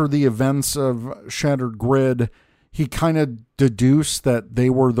after the events of Shattered Grid, he kind of deduced that they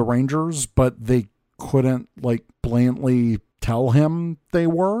were the Rangers, but they couldn't like blatantly tell him they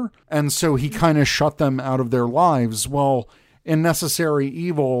were. And so he kind of shut them out of their lives. Well, in Necessary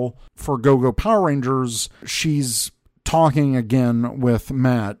Evil for Go-Go Power Rangers, she's talking again with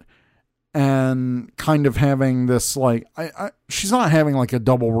Matt and kind of having this like, she's not having like a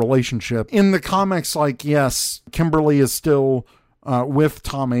double relationship. In the comics, like, yes, Kimberly is still with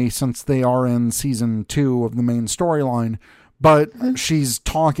Tommy since they are in season 2 of the main storyline, but she's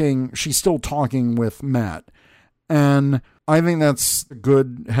still talking with Matt. And I think that's a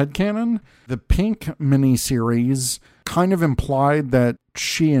good headcanon. The Pink miniseries kind of implied that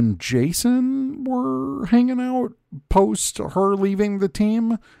she and Jason were hanging out post her leaving the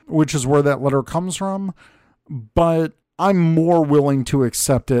team, which is where that letter comes from. But I'm more willing to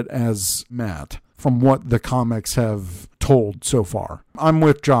accept it as Matt from what the comics have told so far. I'm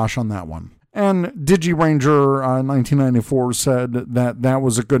with Josh on that one. And DigiRanger 1994 said that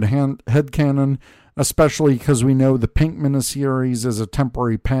was a good headcanon, especially because we know the Pink miniseries is a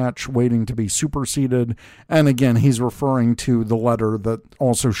temporary patch waiting to be superseded. And again, he's referring to the letter that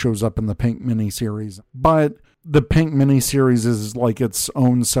also shows up in the Pink miniseries. But the Pink miniseries is like its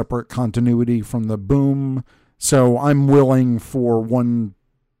own separate continuity from the Boom. So I'm willing for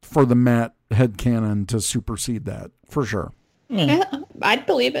the Matt headcanon to supersede that, for sure. Yeah, I'd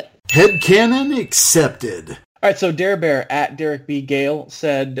believe it. Headcanon accepted. All right, so Dare Bear at Derek B. Gale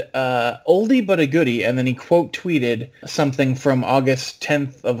said, oldie but a goodie, and then he quote tweeted something from August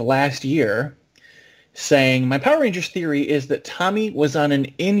 10th of last year saying, my Power Rangers theory is that Tommy was on an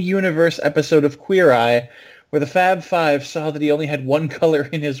in-universe episode of Queer Eye where the Fab Five saw that he only had one color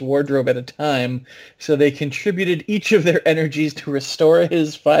in his wardrobe at a time, so they contributed each of their energies to restore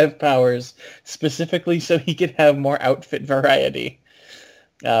his 5 powers, specifically so he could have more outfit variety.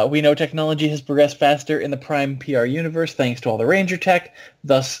 We know technology has progressed faster in the Prime PR universe thanks to all the Ranger tech,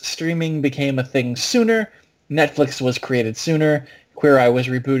 thus streaming became a thing sooner, Netflix was created sooner, Queer Eye was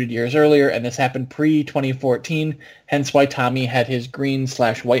rebooted years earlier, and this happened pre-2014, hence why Tommy had his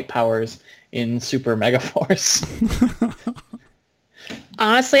green/white powers in Super Megaforce.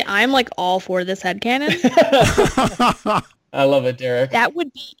 Honestly, I'm like all for this headcanon. I love it, Derek. That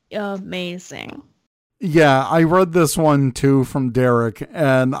would be amazing. Yeah, I read this one too from Derek,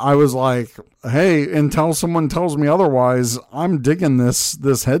 and I was like, hey, until someone tells me otherwise, I'm digging this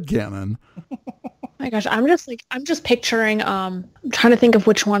headcanon. Oh my gosh, I'm just picturing, I'm trying to think of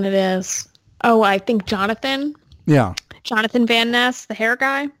which one it is. Oh, I think Jonathan. Yeah. Jonathan Van Ness, the hair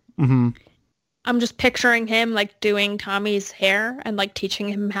guy. Mm-hmm. I'm just picturing him like doing Tommy's hair and like teaching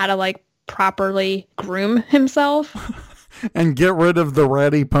him how to like properly groom himself. And get rid of the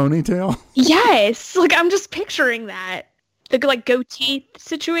ratty ponytail. Yes, like I'm just picturing that. the like goatee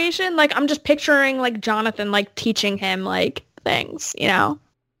situation. Like I'm just picturing like Jonathan like teaching him like things, you know?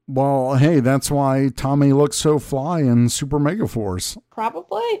 Well, hey, that's why Tommy looks so fly in Super Mega Force.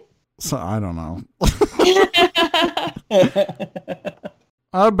 Probably. So I don't know.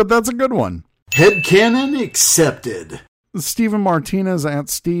 But that's a good one. Headcanon accepted. Steven Martinez at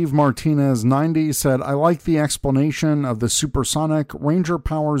Steve Martinez 90 said, I like the explanation of the supersonic ranger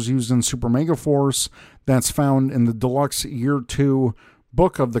powers used in Super Mega Force that's found in the deluxe Year 2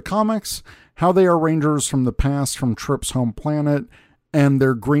 book of the comics, how they are rangers from the past from Trip's home planet, and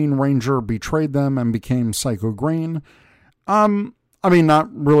their Green Ranger betrayed them and became Psycho Green. I mean, not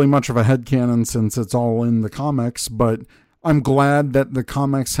really much of a headcanon since it's all in the comics, but I'm glad that the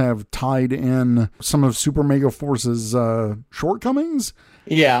comics have tied in some of Super Mega Force's shortcomings.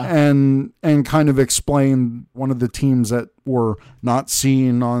 Yeah. And kind of explained one of the teams that were not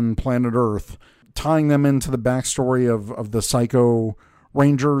seen on planet Earth, tying them into the backstory of the Psycho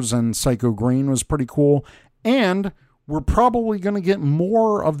Rangers and Psycho Green was pretty cool. And we're probably going to get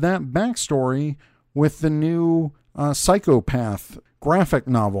more of that backstory with the new Psychopath graphic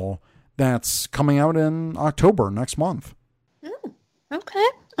novel that's coming out in October next month. Okay.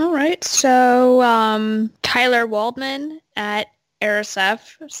 All right. So Tyler Waldman at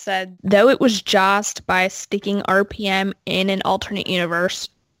RSF said, though it was just by sticking RPM in an alternate universe,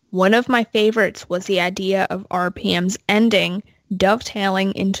 one of my favorites was the idea of RPM's ending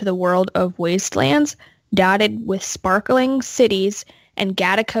dovetailing into the world of wastelands dotted with sparkling cities and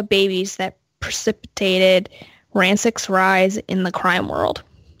Gattaca babies that precipitated Ransic's rise in the crime world.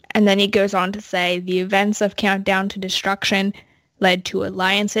 And then he goes on to say, the events of Countdown to Destruction led to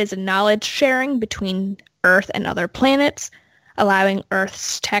alliances and knowledge sharing between Earth and other planets, allowing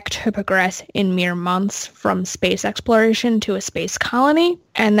Earth's tech to progress in mere months from space exploration to a space colony.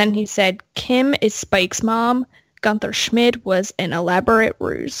 And then he said, Kim is Spike's mom. Gunther Schmidt was an elaborate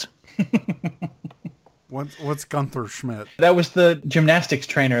ruse. What's Gunther Schmidt? That was the gymnastics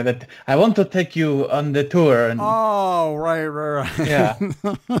trainer that I want to take you on the tour. And oh, right. Yeah.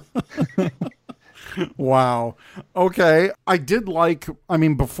 Wow. Okay. I did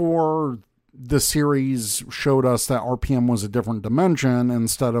before the series showed us that RPM was a different dimension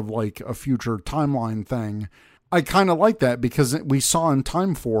instead of like a future timeline thing, I kind of like that because we saw in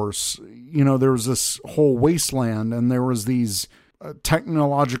Time Force, there was this whole wasteland and there was these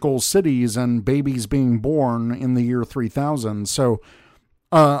technological cities and babies being born in the year 3000. So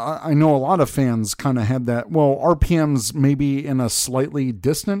I know a lot of fans kind of had that. Well, RPM's maybe in a slightly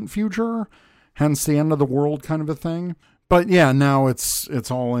distant future, hence the end of the world kind of a thing. But yeah, now it's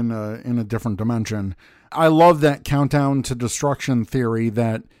all in a different dimension. I love that Countdown to Destruction theory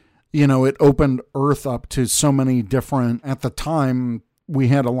that, it opened Earth up to so many different, at the time, we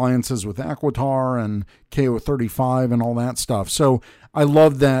had alliances with Aquitar and KO-35 and all that stuff. So I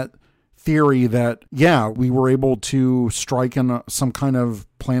love that theory that, yeah, we were able to strike in some kind of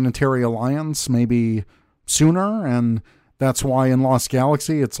planetary alliance maybe sooner. And that's why in Lost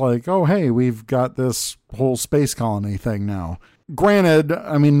Galaxy, it's like, oh, hey, we've got this whole space colony thing now. Granted,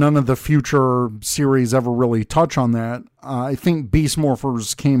 none of the future series ever really touch on that. I think Beast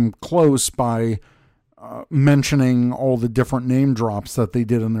Morphers came close by mentioning all the different name drops that they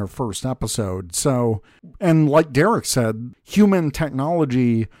did in their first episode. So, and like Derek said, human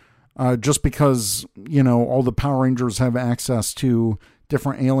technology, just because, all the Power Rangers have access to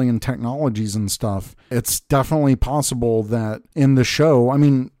different alien technologies and stuff, it's definitely possible that in the show,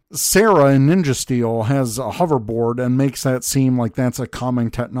 Sarah in Ninja Steel has a hoverboard and makes that seem like that's a common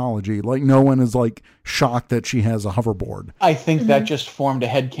technology. Like no one is like shocked that she has a hoverboard. I think that just formed a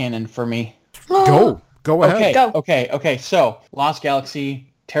headcanon for me. Go ahead. Okay. So Lost Galaxy,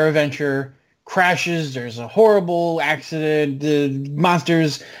 TerraVenture crashes. There's a horrible accident. The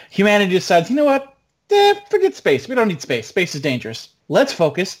monsters. Humanity decides, you know what? Forget space. We don't need space. Space is dangerous. Let's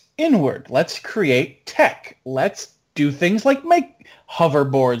focus inward. Let's create tech. Let's do things like make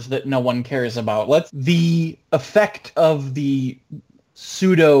hoverboards that no one cares about. The effect of the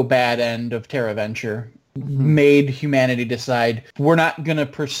pseudo bad end of TerraVenture made humanity decide we're not going to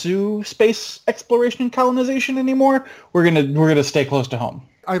pursue space exploration and colonization anymore. We're going to stay close to home.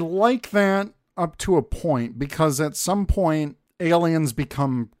 I like that up to a point because at some point aliens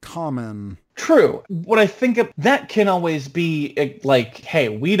become common. True. What I think of that can always be like, hey,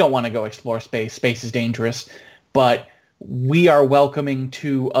 we don't want to go explore space. Space is dangerous, but we are welcoming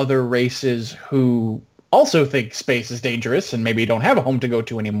to other races who also think space is dangerous and maybe don't have a home to go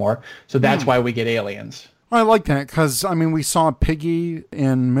to anymore. So that's why we get aliens. I like that because, we saw Piggy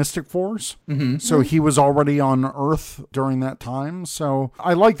in Mystic Force. Mm-hmm. So he was already on Earth during that time. So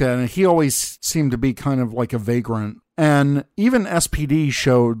I like that. And he always seemed to be kind of like a vagrant. And even SPD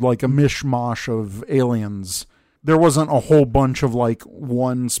showed like a mishmash of aliens. There wasn't a whole bunch of like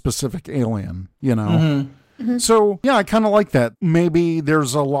one specific alien, you know? Mm-hmm. So, yeah, I kind of like that. Maybe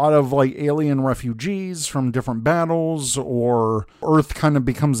there's a lot of like alien refugees from different battles, or Earth kind of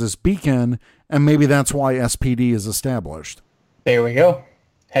becomes this beacon, and maybe that's why SPD is established. There we go.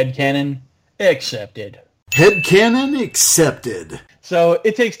 Headcanon accepted. Headcanon accepted. So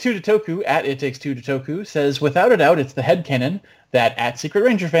It Takes Two to Toku at It Takes Two to Toku says, without a doubt, it's the headcanon that at Secret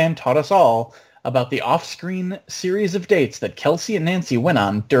Ranger Fan taught us all about the off-screen series of dates that Kelsey and Nancy went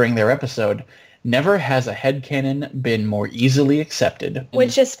on during their episode. Never has a headcanon been more easily accepted.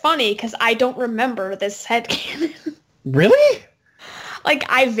 Which is funny, because I don't remember this headcanon. Really? Like,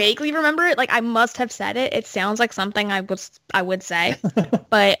 I vaguely remember it. Like, I must have said it. It sounds like something I would say,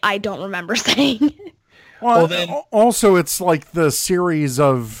 but I don't remember saying it. Well, then, also, it's like the series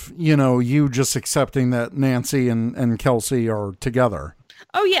of, you know, you just accepting that Nancy and Kelsey are together.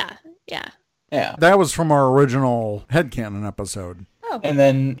 Oh, yeah. Yeah. Yeah. That was from our original headcanon episode. Oh. And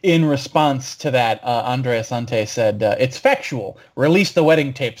then in response to that, Andrea Sante said, it's factual. Release the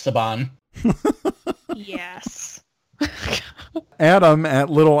wedding tape, Saban. Yes. Adam at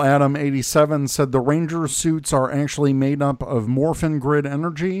Little Adam 87 said the Ranger suits are actually made up of morphin grid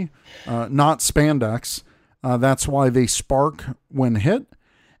energy, not spandex. That's why they spark when hit.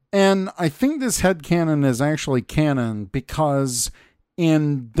 And I think this headcanon is actually canon because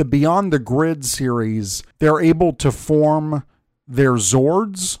in the Beyond the Grid series, they're able to form their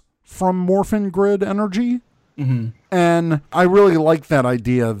Zords from morphin grid energy. Mm-hmm. And I really like that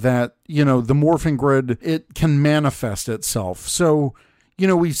idea that, you know, the morphin grid, it can manifest itself. So, you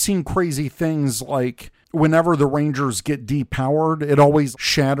know, we've seen crazy things like whenever the Rangers get depowered, it always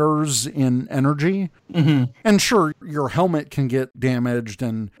shatters in energy. Mm-hmm. And sure, your helmet can get damaged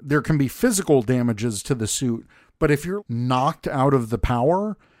and there can be physical damages to the suit. But if you're knocked out of the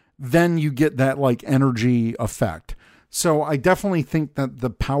power, then you get that like energy effect. So I definitely think that the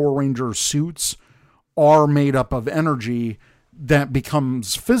Power Ranger suits are made up of energy that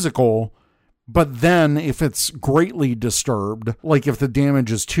becomes physical. But then if it's greatly disturbed, like if the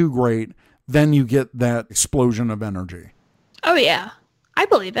damage is too great, then you get that explosion of energy. Oh, yeah. I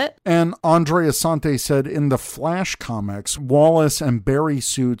believe it. And Andrea Sante said in the Flash comics, Wallace and Barry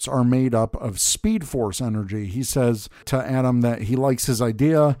suits are made up of Speed Force energy. He says to Adam that he likes his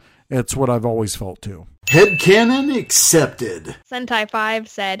idea. It's what I've always felt too. Headcanon accepted. Sentai 5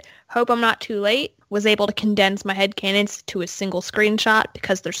 said, hope I'm not too late. Was able to condense my headcanons to a single screenshot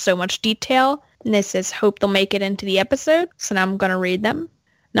because there's so much detail. And this says, hope they'll make it into the episode. So now I'm going to read them.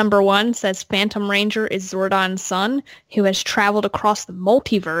 Number 1 says Phantom Ranger is Zordon's son, who has traveled across the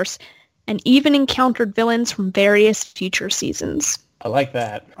multiverse and even encountered villains from various future seasons. I like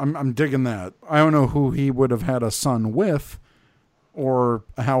that. I'm digging that. I don't know who he would have had a son with, or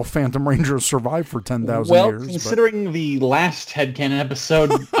how Phantom Ranger survived for 10,000 years. Well, considering the last headcanon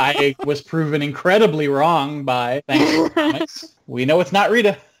episode, I was proven incredibly wrong by Thanks for Comics. We know it's not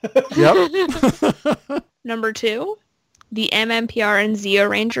Rita. Yep. Number 2, the MMPR and Zeo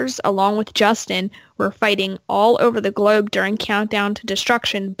Rangers, along with Justin, were fighting all over the globe during Countdown to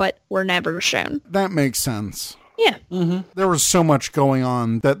Destruction, but were never shown. That makes sense. Yeah. Mm-hmm. There was so much going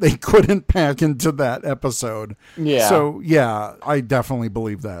on that they couldn't pack into that episode. Yeah. So, yeah, I definitely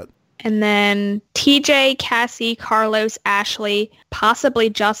believe that. And then TJ, Cassie, Carlos, Ashley, possibly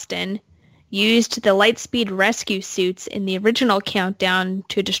Justin, used the Lightspeed rescue suits in the original Countdown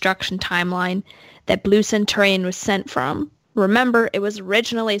to Destruction timeline that Blue Centurion was sent from. Remember, it was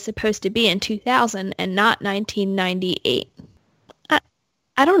originally supposed to be in 2000 and not 1998.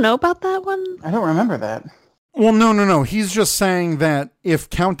 I don't know about that one. I don't remember that. Well, no. He's just saying that if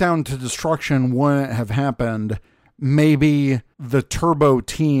Countdown to Destruction wouldn't have happened, maybe the Turbo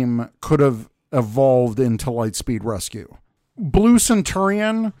team could have evolved into Lightspeed Rescue. Blue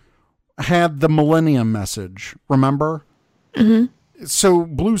Centurion had the Millennium Message, remember? Mm-hmm. So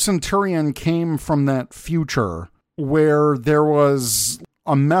Blue Centurion came from that future where there was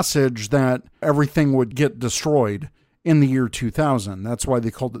a message that everything would get destroyed in the year 2000. That's why they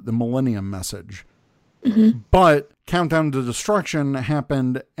called it the Millennium Message. Mm-hmm. But Countdown to Destruction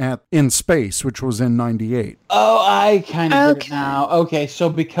happened in space, which was in 98. Oh, I kind of get it now. Okay, so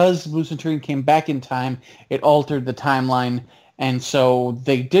because Blue Centurion came back in time, it altered the timeline, and so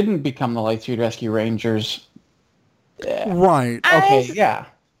they didn't become the Lightspeed Rescue Rangers. Right. Okay, yeah.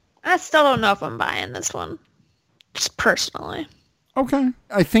 I still don't know if I'm buying this one. Just personally. Okay.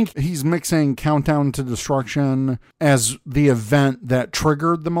 I think he's mixing Countdown to Destruction as the event that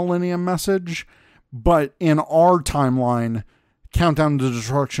triggered the Millennium Message. But in our timeline, Countdown to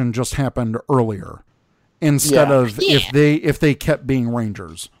Destruction just happened earlier. instead of if they kept being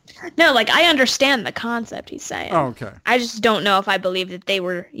Rangers. No, like, I understand the concept he's saying. Oh, okay. I just don't know if I believe that they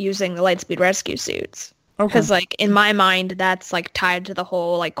were using the Lightspeed rescue suits. Okay. Because, like, in my mind, that's, like, tied to the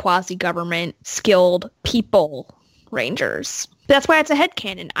whole, like, quasi-government, skilled people Rangers. That's why it's a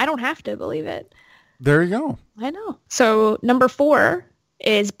headcanon. I don't have to believe it. There you go. I know. So, number 4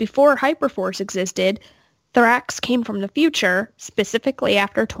 is before Hyperforce existed, Thrax came from the future, specifically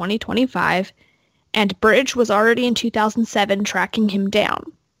after 2025, and Bridge was already in 2007 tracking him down.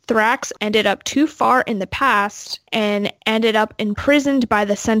 Thrax ended up too far in the past and ended up imprisoned by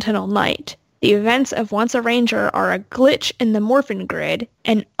the Sentinel Knight. The events of Once a Ranger are a glitch in the Morphin Grid,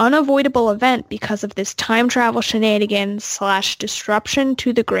 an unavoidable event because of this time travel shenanigans / disruption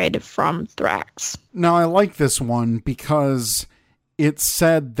to the grid from Thrax. Now, I like this one because it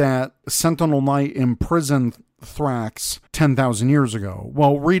said that Sentinel Knight imprisoned Thrax 10,000 years ago.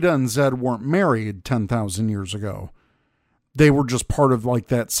 Well, Rita and Zed weren't married 10,000 years ago. They were just part of like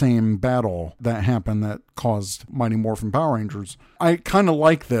that same battle that happened that caused Mighty Morphin Power Rangers. I kind of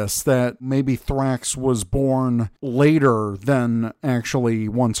like this, that maybe Thrax was born later than actually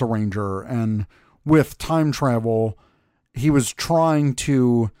Once a Ranger. And with time travel, he was trying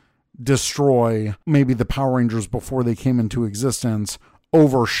to destroy maybe the Power Rangers before they came into existence,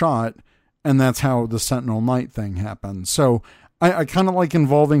 overshot, and that's how the Sentinel Knight thing happened. So I kind of like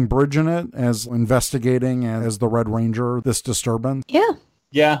involving Bridge in it as investigating as the Red Ranger, this disturbance. Yeah.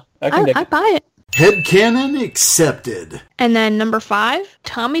 Yeah, I buy it. Headcanon accepted. And then number 5,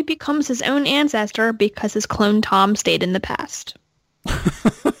 Tommy becomes his own ancestor because his clone Tom stayed in the past.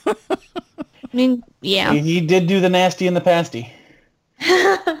 I mean, yeah. He did do the nasty and the pasty.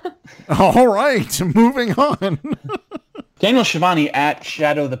 All right, moving on. Daniel Shivani at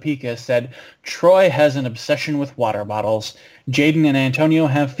Shadow the Pika said, Troy has an obsession with water bottles. Jaden and Antonio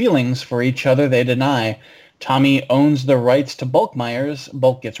have feelings for each other they deny. Tommy owns the rights to Bulk Myers.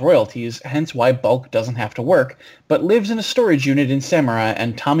 Bulk gets royalties, hence why Bulk doesn't have to work, but lives in a storage unit in Samurai,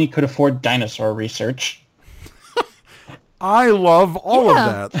 and Tommy could afford dinosaur research. I love all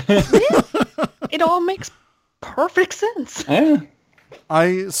of that. It all makes perfect sense. Yeah.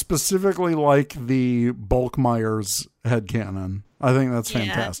 I specifically like the Bulk Myers headcanon. I think that's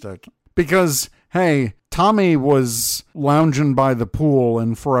fantastic. Because, hey, Tommy was lounging by the pool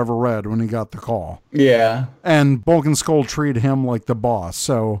in Forever Red when he got the call. Yeah. And Bulk and Skull treated him like the boss.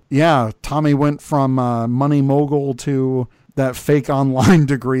 So, yeah, Tommy went from money mogul to that fake online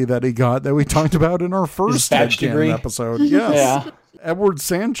degree that he got that we talked about in our first headcanon episode. Yes. Yeah. Edward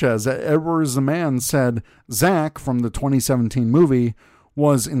Sanchez, Edward is the Man, said Zach from the 2017 movie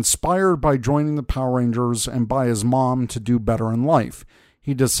was inspired by joining the Power Rangers and by his mom to do better in life.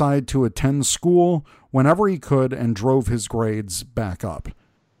 He decided to attend school whenever he could and drove his grades back up.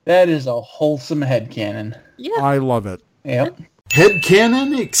 That is a wholesome headcanon. Yeah. I love it. Yep.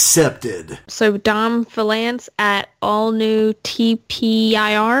 Headcanon accepted. So Dom Valance at All New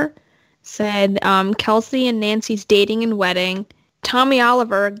TPIR said Kelsey and Nancy's dating and wedding, Tommy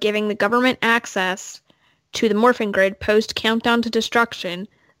Oliver giving the government access to the Morphin Grid post Countdown to Destruction,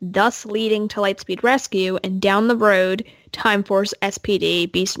 thus leading to Lightspeed Rescue, and down the road, Time Force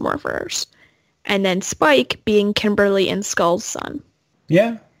SPD Beast Morphers. And then Spike being Kimberly and Skull's son.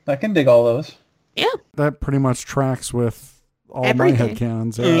 Yeah, I can dig all those. Yeah. That pretty much tracks with all Everything. my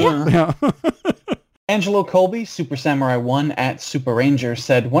headcanons. Yeah. Angelo Colby, Super Samurai 1 at Super Ranger,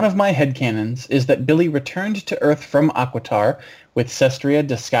 said, one of my headcanons is that Billy returned to Earth from Aquitar with Cestria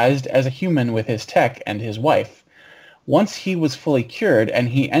disguised as a human with his tech and his wife. Once he was fully cured, and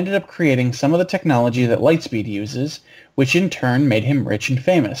he ended up creating some of the technology that Lightspeed uses, which in turn made him rich and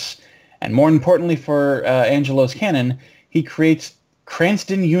famous. And more importantly for Angelo's canon, he creates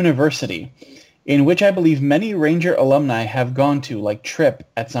Cranston University, in which I believe many Ranger alumni have gone to, like Trip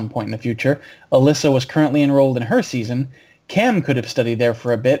at some point in the future. Alyssa was currently enrolled in her season. Cam could have studied there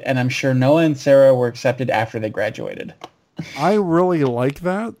for a bit, and I'm sure Noah and Sarah were accepted after they graduated. I really like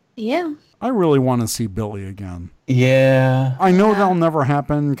that. Yeah. I really want to see Billy again. Yeah. I know that'll never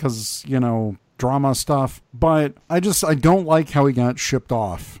happen because, drama stuff, but I don't like how he got shipped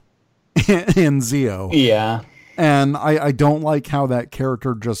off in Zeo. Yeah. And I don't like how that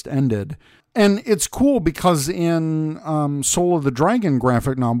character just ended. And it's cool because in Soul of the Dragon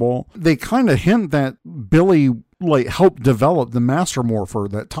graphic novel, they kind of hint that Billy helped develop the Master Morpher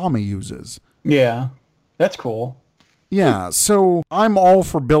that Tommy uses. Yeah. That's cool. Yeah, so I'm all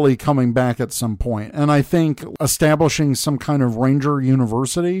for Billy coming back at some point, and I think establishing some kind of Ranger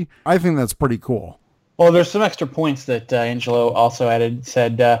University, I think that's pretty cool. Well, there's some extra points that Angelo also added.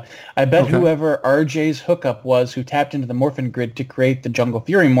 Said, I bet whoever RJ's hookup was who tapped into the Morphin Grid to create the Jungle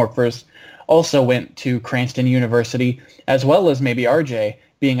Fury Morphers also went to Cranston University, as well as maybe RJ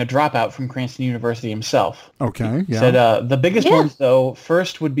being a dropout from Cranston University himself. Okay, yeah. Said the biggest ones, though,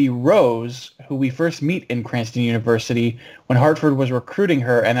 first would be Rose, who we first meet in Cranston University when Hartford was recruiting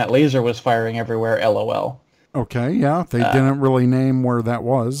her and that laser was firing everywhere, LOL. Okay, yeah. They didn't really name where that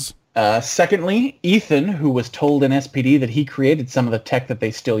was. Secondly, Ethan, who was told in SPD that he created some of the tech that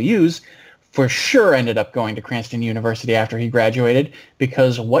they still use, for sure ended up going to Cranston University after he graduated,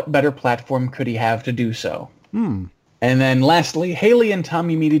 because what better platform could he have to do so? And then lastly, Haley and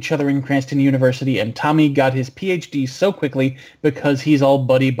Tommy meet each other in Cranston University, and Tommy got his PhD so quickly because he's all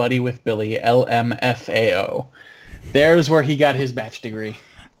buddy-buddy with Billy, LMFAO. There's where he got his batch degree.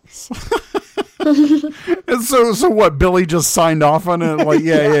 And so what, Billy just signed off on it? Like,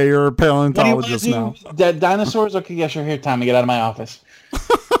 yeah, you're a paleontologist now. Dinosaurs? Okay, yes, you're here, Tommy. Get out of my office.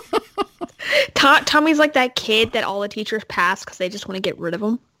 Tommy's like that kid that all the teachers pass because they just want to get rid of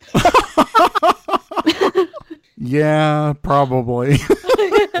him. Yeah, probably.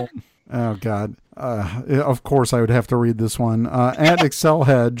 Oh, God. Of course, I would have to read this one. At Excel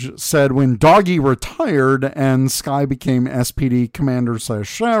Hedge said, when Doggy retired and Sky became SPD Commander /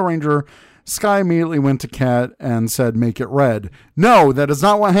 Shadow Ranger, Sky immediately went to Cat and said, make it red. No, that is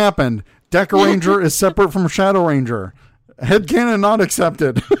not what happened. Deca Ranger is separate from Shadow Ranger. Headcanon not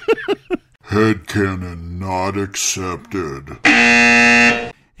accepted. Headcanon not accepted.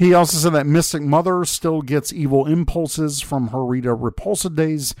 He also said that Mystic Mother still gets evil impulses from her Rita Repulsa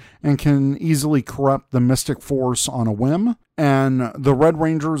days and can easily corrupt the Mystic Force on a whim. And the Red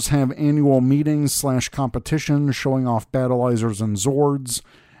Rangers have annual meetings / competition showing off Battleizers and Zords.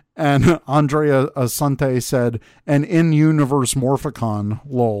 And Andrea Asante said, an in-universe Morphicon,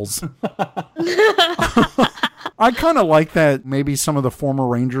 lols. I kind of like that maybe some of the former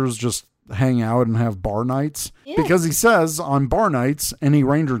Rangers just hang out and have bar nights. Yeah. Because he says on bar nights, any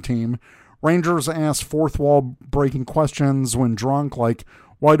Ranger team, Rangers ask fourth wall breaking questions when drunk, like,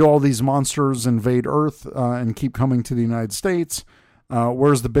 why do all these monsters invade Earth and keep coming to the United States?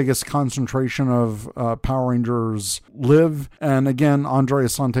 Where's the biggest concentration of Power Rangers live? And again, Andre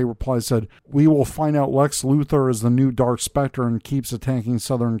Asante replies, said, we will find out Lex Luthor is the new Dark Spectre and keeps attacking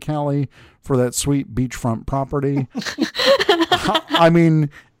Southern Cali for that sweet beachfront property. I mean,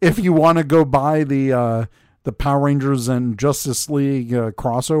 if you want to go buy the Power Rangers and Justice League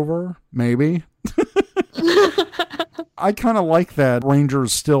crossover, maybe. I kind of like that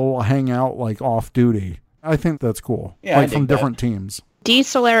Rangers still hang out like off duty. I think that's cool. Yeah, like from different teams. D.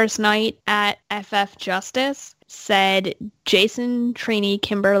 Solaris Knight at FF Justice said Jason, Trini,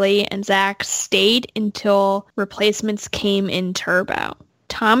 Kimberly, and Zach stayed until replacements came in Turbo.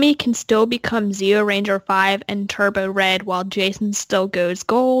 Tommy can still become Zeo Ranger 5 and Turbo Red while Jason still goes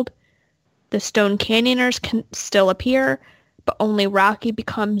gold. The Stone Canyoners can still appear, but only Rocky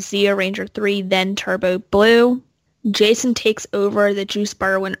becomes Zeo Ranger 3, then Turbo Blue. Jason takes over the Juice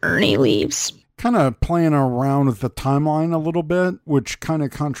Bar when Ernie leaves. Kind of playing around with the timeline a little bit, which kind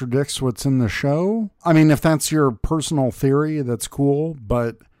of contradicts what's in the show. I mean, if that's your personal theory, that's cool,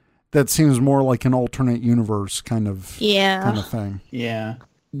 but that seems more like an alternate universe kind of thing. Yeah.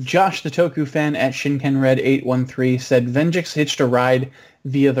 Josh the Toku fan at ShinkenRed813 said Venjix hitched a ride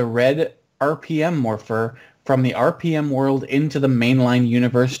via the red RPM morpher from the RPM world into the mainline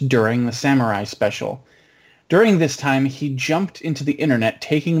universe during the Samurai special. During this time, he jumped into the internet,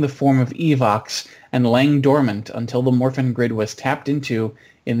 taking the form of Evox and laying dormant until the Morphin Grid was tapped into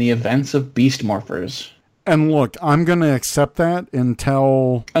in the events of Beast Morphers. And look, I'm going to accept that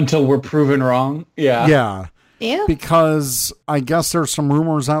until we're proven wrong. Yeah. Because I guess there's some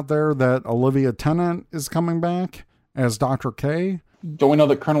rumors out there that Olivia Tennant is coming back as Dr. K. Don't we know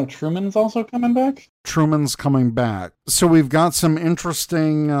that Colonel Truman's also coming back? Truman's coming back. So we've got some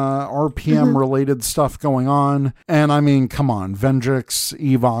interesting RPM-related stuff going on. And I mean, come on, Venjix,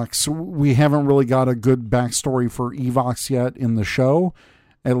 Evox. We haven't really got a good backstory for Evox yet in the show,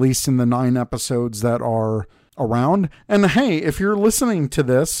 at least in the 9 episodes that are around. And hey, if you're listening to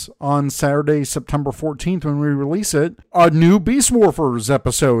this on Saturday, September 14th, when we release it, a new Beast Morphers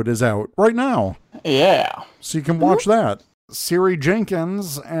episode is out right now. Yeah. So you can watch that. Siri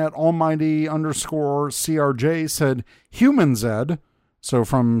Jenkins at almighty_CRJ said, Human Zed, so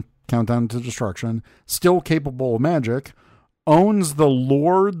from Countdown to Destruction, still capable of magic, owns the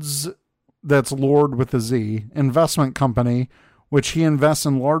Lord's, that's Lord with a Z, investment company, which he invests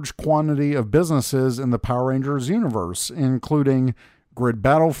in large quantity of businesses in the Power Rangers universe, including Grid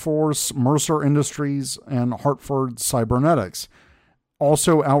Battle Force, Mercer Industries, and Hartford Cybernetics.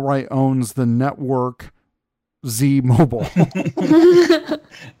 also outright owns the network Z Mobile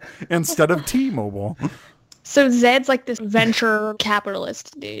instead of T-Mobile. So Zed's like this venture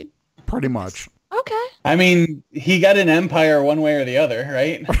capitalist dude. Pretty much. Okay. I mean, he got an empire one way or the other,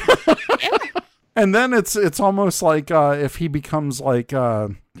 right? And then it's almost like if he becomes like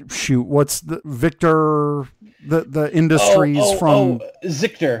what's the Victor the industries from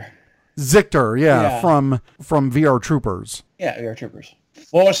Zictor. Zictor, yeah, from VR Troopers. Yeah, VR Troopers.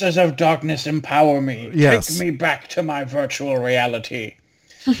 Forces of darkness empower me. Yes. Take me back to my virtual reality.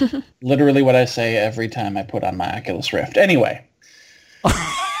 Literally what I say every time I put on my Oculus Rift. Anyway.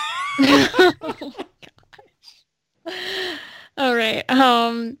 Oh my gosh. All right.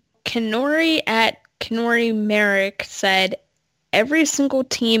 Kenori at Kenori Merrick said, every single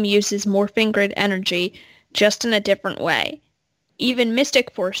team uses Morphing Grid energy, just in a different way. Even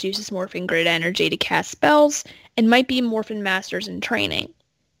Mystic Force uses Morphing Grid energy to cast spells, and might be Morphin Masters in training.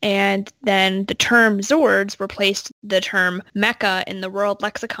 And then the term Zords replaced the term Mecha in the World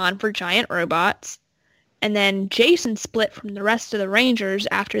Lexicon for giant robots. And then Jason split from the rest of the Rangers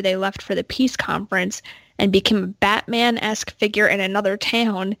after they left for the Peace Conference and became a Batman-esque figure in another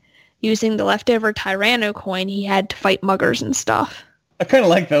town, using the leftover Tyranno coin he had to fight muggers and stuff. I kind of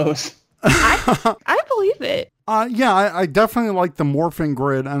like those. I believe it. Yeah, I definitely like the Morphing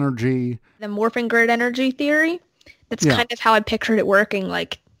Grid energy. The Morphing Grid energy theory. That's kind of how I pictured it working,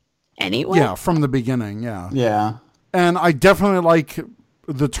 like, anyway. Yeah, from the beginning, yeah. Yeah. And I definitely like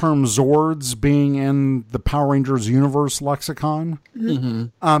the term Zords being in the Power Rangers universe lexicon.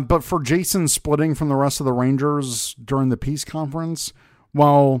 Mm-hmm. But for Jason splitting from the rest of the Rangers during the Peace Conference,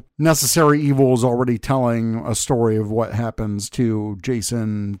 while Necessary Evil is already telling a story of what happens to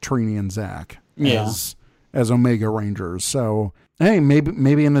Jason, Trini, and Zach as Omega Rangers. So, hey,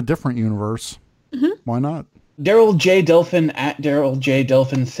 maybe in a different universe. Mm-hmm. Why not? Daryl J. Delphin at Daryl J.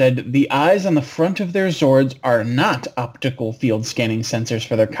 Delphin said, the eyes on the front of their Zords are not optical field scanning sensors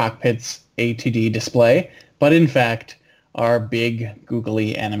for their cockpit's A2D display, but in fact are big,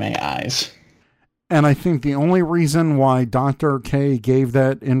 googly anime eyes. And I think the only reason why Dr. K gave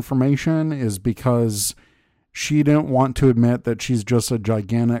that information is because she didn't want to admit that she's just a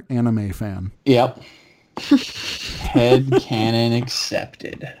gigantic anime fan. Yep. Headcanon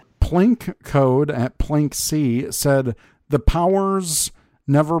accepted. Plink Code at Plink C said, the powers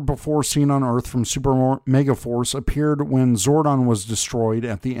never before seen on Earth from Super Megaforce appeared when Zordon was destroyed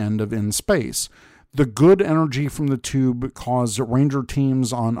at the end of In Space. The good energy from the tube caused Ranger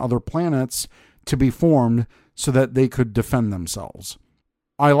teams on other planets to be formed so that they could defend themselves.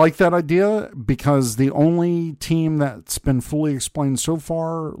 I like that idea because the only team that's been fully explained so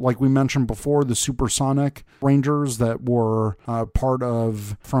far, like we mentioned before, the Supersonic Rangers that were part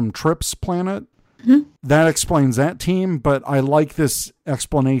of from Trip's planet, that explains that team, but I like this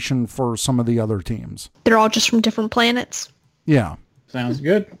explanation for some of the other teams. They're all just from different planets. Yeah. Sounds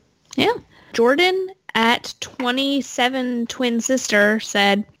good. Yeah. Jordan at 27 Twin Sister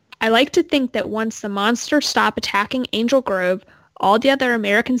said, I like to think that once the monsters stop attacking Angel Grove, all the other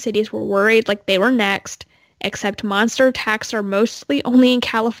American cities were worried like they were next, except monster attacks are mostly only in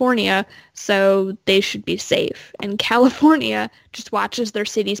California, so they should be safe. And California just watches their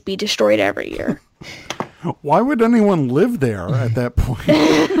cities be destroyed every year. Why would anyone live there at that point?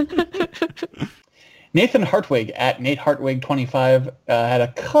 Nathan Hartwig at Nate Hartwig 25 had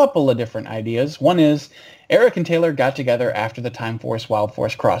a couple of different ideas. One is Eric and Taylor got together after the Time Force Wild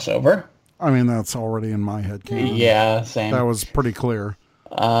Force crossover. I mean, that's already in my head. Yeah, same. That was pretty clear.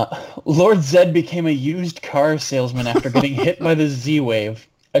 Lord Zed became a used car salesman after getting hit by the Z-Wave.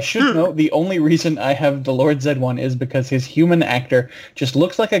 I should note the only reason I have the Lord Zed one is because his human actor just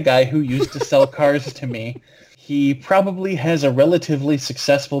looks like a guy who used to sell cars to me. He probably has a relatively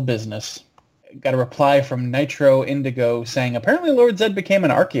successful business. Got a reply from Nitro Indigo saying, apparently Lord Zed became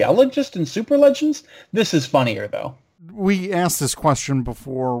an archaeologist in Super Legends? This is funnier, though. We asked this question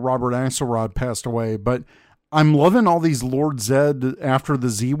before Robert Axelrod passed away, but I'm loving all these Lord Zed after the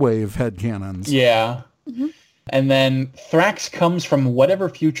Z-Wave headcanons. Yeah. Mm-hmm. And then Thrax comes from whatever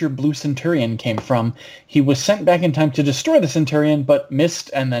future Blue Centurion came from. He was sent back in time to destroy the Centurion, but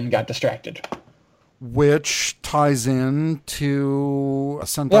missed and then got distracted. Which ties in to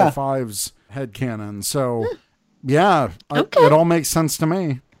Sentai 5's headcanon. So, yeah, it all makes sense to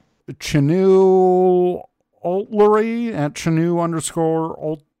me. Chinu Altlery at Chinu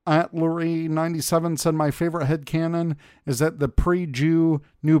 _Altlery 97 said, my favorite headcanon is that the pre-Jew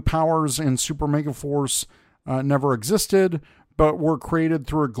new powers in Super Megaforce never existed, but were created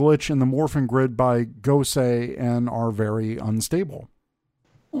through a glitch in the Morphing Grid by Gosei and are very unstable.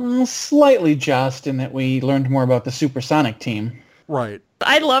 Slightly just in that we learned more about the Supersonic team. Right.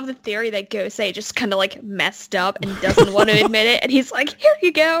 I love the theory that Gosei just kind of like messed up and doesn't want to admit it, and he's like, "Here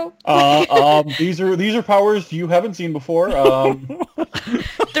you go." These are powers you haven't seen before.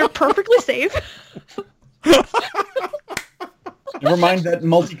 They're perfectly safe. Never mind that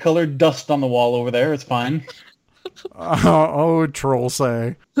multicolored dust on the wall over there. It's fine. Troll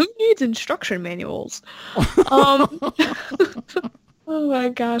say. Who needs instruction manuals? Oh my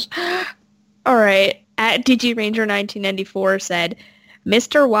gosh. All right. At DigiRanger 1994 said,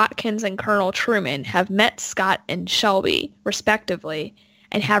 Mr. Watkins and Colonel Truman have met Scott and Shelby, respectively,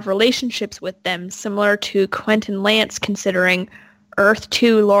 and have relationships with them similar to Quentin Lance considering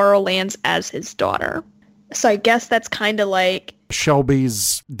Earth-2 Laurel Lance as his daughter. So I guess that's kind of like...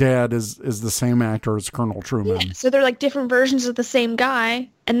 Shelby's dad is the same actor as Colonel Truman. Yeah, so they're like different versions of the same guy,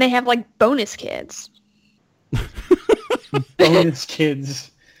 and they have like bonus kids. Bonus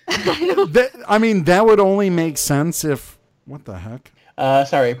kids. That would only make sense if... What the heck?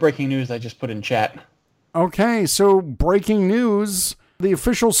 Sorry, breaking news I just put in chat. Okay, so breaking news. The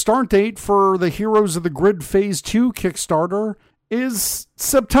official start date for the Heroes of the Grid Phase 2 Kickstarter is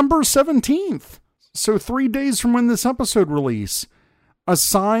September 17th. So 3 days from when this episode release.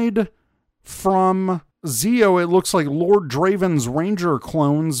 Aside from Zeo, it looks like Lord Draven's Ranger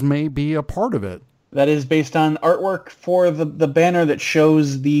clones may be a part of it. That is based on artwork for the banner that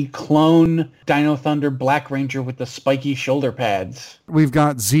shows the clone Dino Thunder Black Ranger with the spiky shoulder pads. We've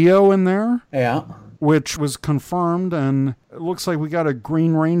got Zeo in there. Yeah. Which was confirmed, and it looks like we got a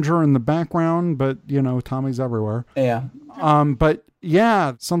Green Ranger in the background, but, Tommy's everywhere. Yeah. But,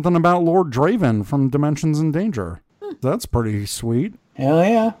 yeah, something about Lord Draven from Dimensions in Danger. That's pretty sweet. Hell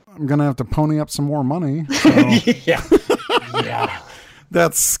yeah. I'm going to have to pony up some more money. So. Yeah. Yeah.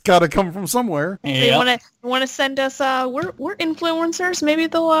 That's got to come from somewhere. Yep. They want to send us, we're influencers. Maybe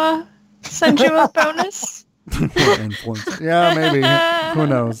they'll send you a bonus. Yeah, maybe. Who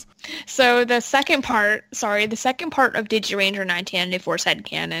knows? So the second part of DigiRanger 1994's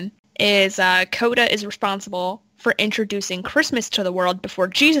headcanon is Coda is responsible for introducing Christmas to the world before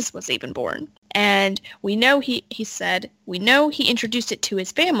Jesus was even born. And we know he introduced it to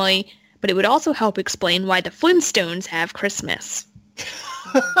his family, but it would also help explain why the Flintstones have Christmas.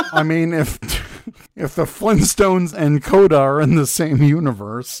 I mean, if the Flintstones and Coda are in the same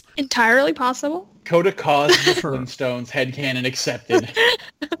universe. Entirely possible. Coda caused the Flintstones, headcanon accepted.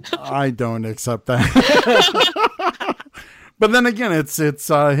 I don't accept that. But then again, it's his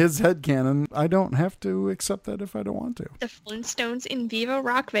headcanon. I don't have to accept that if I don't want to. The Flintstones in Viva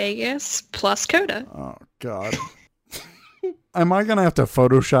Rock Vegas plus Coda. Oh, God. Am I going to have to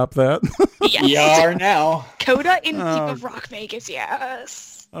Photoshop that? Yes. You are now. Coda in Viva Rock Vegas,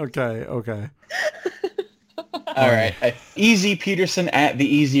 yes. Okay. All right. Easy Peterson at the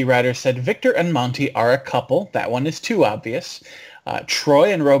Easy Rider said, Victor and Monty are a couple. That one is too obvious.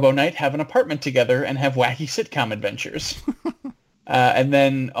 Troy and Robo Knight have an apartment together and have wacky sitcom adventures. And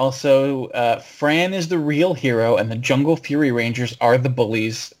then also, Fran is the real hero and the Jungle Fury Rangers are the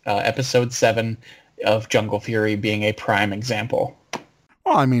bullies. Episode 7 of Jungle Fury being a prime example.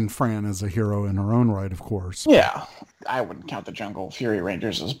 Well, I mean, Fran is a hero in her own right, of course. Yeah. I wouldn't count the Jungle Fury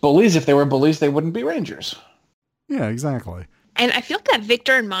Rangers as bullies. If they were bullies, they wouldn't be Rangers. Yeah, exactly. And I feel like that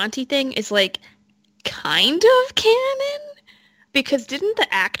Victor and Monty thing is like kind of canon, because didn't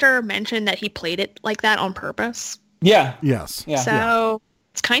the actor mention that he played it like that on purpose? Yeah. Yes. Yeah. So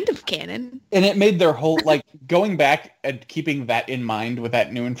it's kind of canon. And it made their whole, like, going back and keeping that in mind with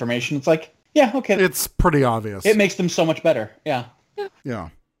that new information, it's like, yeah, okay. It's pretty obvious. It makes them so much better. Yeah. Yeah.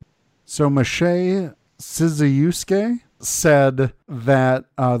 So Mache Sizuyusuke said that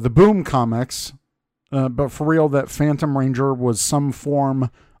the Boom comics, but for real, that Phantom Ranger was some form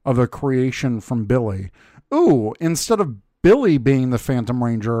of a creation from Billy. Ooh, instead of Billy being the Phantom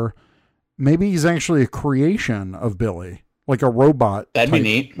Ranger, maybe he's actually a creation of Billy, like a robot. That'd be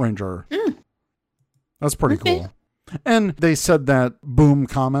neat. Ranger. That's pretty cool. And they said that Boom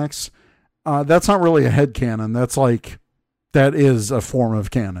comics, that's not really a headcanon. That's like, that is a form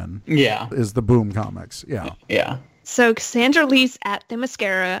of canon. Yeah. Is the Boom comics. Yeah. Yeah. So Cassandra Lees at the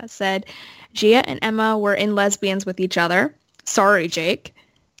Mascara said, Gia and Emma were in lesbians with each other. Sorry, Jake.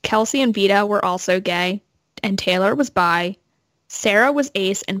 Kelsey and Vita were also gay. And Taylor was bi. Sarah was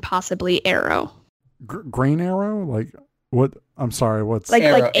ace and possibly Arrow. Green Arrow? Like, what? I'm sorry, what's... Like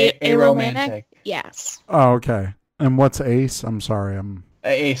aromantic. aromantic? Yes. Oh, okay. And what's ace? I'm sorry, I'm...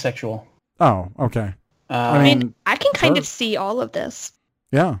 Asexual. Oh, okay. I mean, I can kind of see all of this.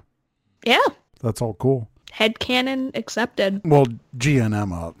 Yeah. Yeah. That's all cool. Headcanon accepted. Well, G and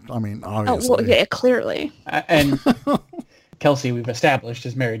Emma, I mean, obviously. Oh, well, yeah, clearly. And Kelsey, we've established,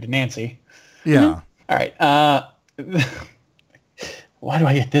 is married to Nancy. Yeah. All right. why do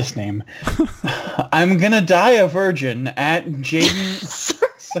I get this name? I'm gonna die a virgin at Jaden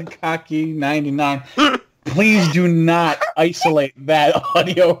Sakaki 99. Please do not isolate that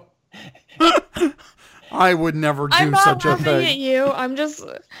audio. I would never do I'm not such a laughing thing. at you. I'm just.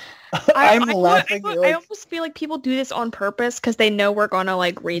 I'm laughing. I almost feel like people do this on purpose because they know we're gonna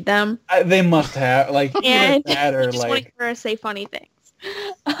like read them, They must have like and that or just want to like. hear us say funny things.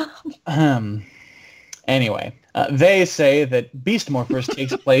 Anyway, they say that Beast Morphers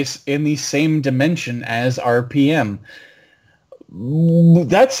takes place in the same dimension as RPM.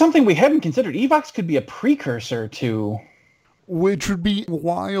 That's something we haven't considered. Evox could be a precursor to... Which would be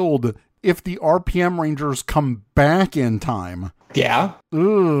wild if the RPM Rangers come back in time. Yeah.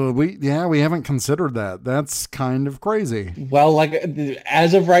 Ooh, we haven't considered that. That's kind of crazy. Well, like,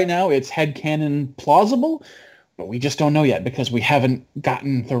 as of right now, it's headcanon plausible, but we just don't know yet because we haven't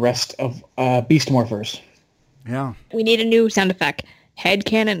gotten the rest of Beast Morphers. Yeah. We need a new sound effect.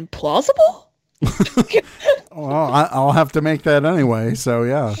 Headcanon plausible? Well, I'll have to make that anyway, so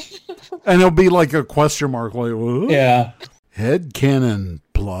yeah. And it'll be like a question mark, like, what? Yeah. Headcanon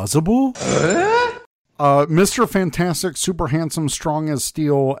plausible? Mr. Fantastic, super handsome, strong as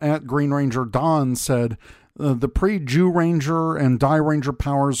steel at Green Ranger Dawn said the pre-Jew Ranger and Die Ranger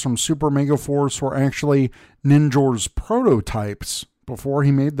powers from Super Mega Force were actually Ninjor's prototypes before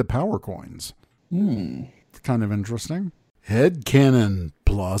he made the power coins. It's kind of interesting. Headcanon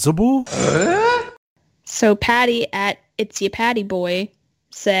plausible? So Patty at It's Ya Patty Boy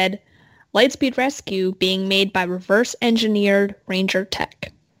said, Lightspeed Rescue being made by reverse engineered Ranger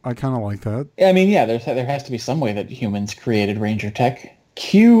tech. I kind of like that. I mean, yeah, there has to be some way that humans created Ranger tech.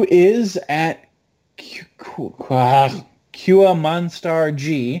 Q is at Kua Monstar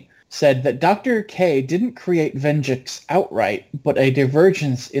G said that Dr. K didn't create Venjix outright, but a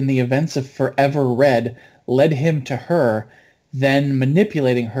divergence in the events of Forever Red led him to her, then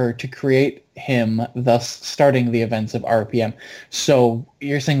manipulating her to create him, thus starting the events of RPM. So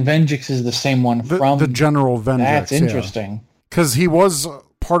you're saying Venjix is the same one from... The General Venjix. That's interesting. Because he was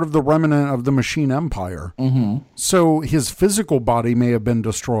part of the remnant of the Machine Empire. Mm-hmm. So his physical body may have been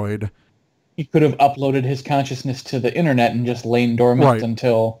destroyed. He could have uploaded his consciousness to the internet and just lain dormant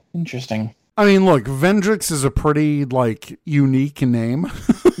until... Interesting. I mean, look, Venjix is a pretty, unique name.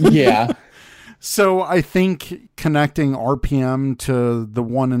 Yeah. So I think connecting RPM to the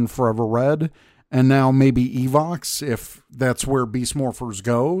one in Forever Red, and now maybe Evox, if that's where Beast Morphers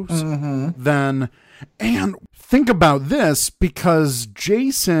goes, then... And think about this, because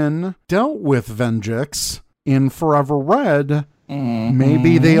Jason dealt with Venjix in Forever Red.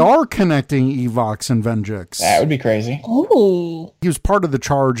 Maybe they are connecting Evox and Venjix. That would be crazy. Oh. He was part of the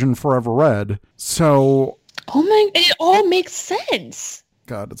charge in Forever Red. So... it all makes sense.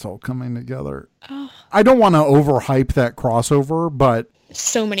 God, it's all coming together. I don't want to overhype that crossover, but...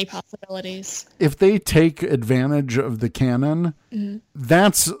 So many possibilities. If they take advantage of the canon,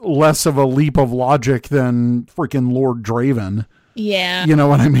 that's less of a leap of logic than freaking Lord Draven. Yeah. You know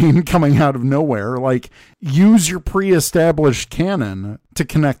what I mean? Coming out of nowhere. Use your pre-established canon to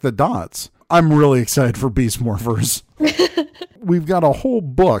connect the dots. I'm really excited for Beast Morphers. We've got a whole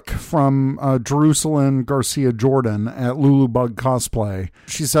book from Jerusalem Garcia Jordan at Lulubug Cosplay.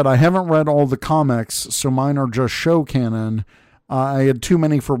 She said, I haven't read all the comics, so mine are just show canon. I had too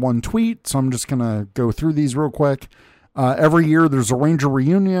many for one tweet, so I'm just going to go through these real quick. Every year there's a Ranger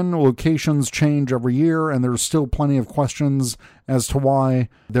reunion. Locations change every year, and there's still plenty of questions as to why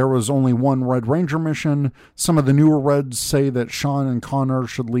there was only one Red Ranger mission. Some of the newer Reds say that Sean and Connor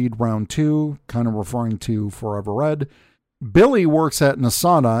should lead round 2, kind of referring to Forever Red. Billy works at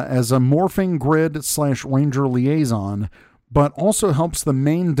Nasada as a morphing grid / Ranger liaison, but also helps the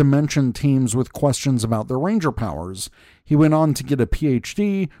main Dimension teams with questions about their Ranger powers. He went on to get a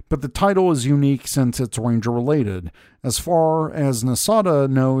PhD, but the title is unique since it's Ranger related. As far as Nasada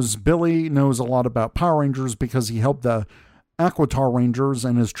knows, Billy knows a lot about Power Rangers because he helped the Aquitar Rangers,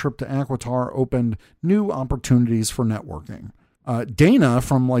 and his trip to Aquitar opened new opportunities for networking. Dana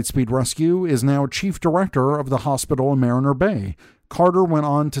from Lightspeed Rescue is now chief director of the hospital in Mariner Bay. Carter went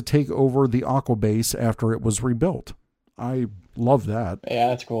on to take over the Aqua Base after it was rebuilt. I love that. Yeah,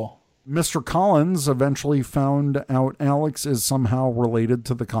 that's cool. Mr. Collins eventually found out Alex is somehow related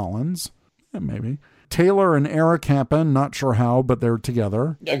to the Collins. Maybe. Taylor and Eric happen, not sure how, but they're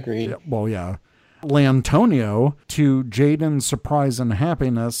together. Agreed. Yeah. Lantonio, to Jaden's surprise and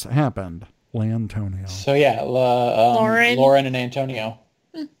happiness, happened. Lantonio. So yeah, Lauren and Antonio.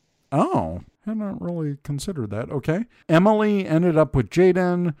 Oh, hadn't really considered that. Okay. Emily ended up with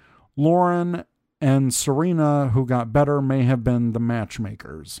Jaden. Lauren and Serena, who got better, may have been the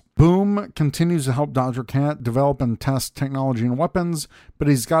matchmakers. Boom continues to help Dr. Cat develop and test technology and weapons, but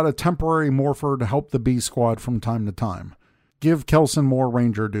he's got a temporary morpher to help the B Squad from time to time. Give Kelson more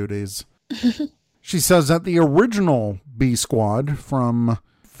ranger duties. She says that the original B Squad from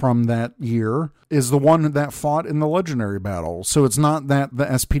that year is the one that fought in the legendary battle. So it's not that the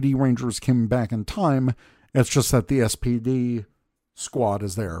SPD Rangers came back in time. It's just that the SPD squad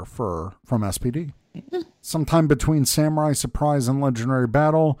is there from SPD. Sometime between Samurai Surprise and Legendary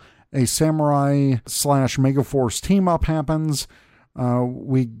Battle, a Samurai / Megaforce team up happens.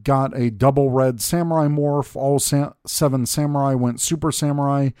 We got a double red Samurai morph. All 7 Samurai went Super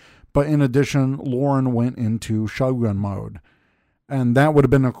Samurai, but in addition, Lauren went into Shogun mode. And that would have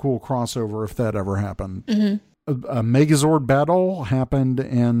been a cool crossover if that ever happened. Mm-hmm. A Megazord battle happened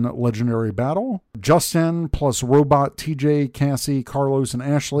in Legendary Battle. Justin plus Robot, TJ, Cassie, Carlos, and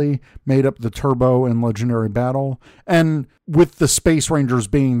Ashley made up the Turbo in Legendary Battle. And with the Space Rangers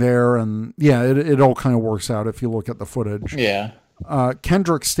being there, and yeah, it all kind of works out if you look at the footage. Yeah.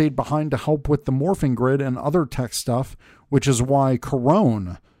 Kendrick stayed behind to help with the morphing grid and other tech stuff, which is why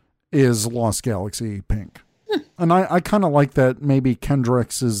Corone is Lost Galaxy Pink. And I kind of like that maybe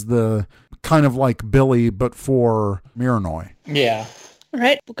Kendricks is the kind of like Billy, but for Miranoi. Yeah. All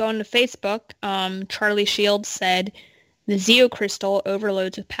right. Going to Facebook, Charlie Shields said, the Zeo Crystal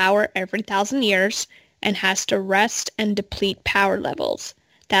overloads with power every 1,000 years and has to rest and deplete power levels.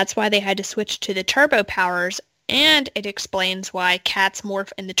 That's why they had to switch to the turbo powers, and it explains why Kat's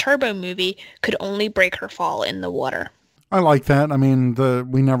morph in the Turbo movie could only break her fall in the water. I like that. I mean,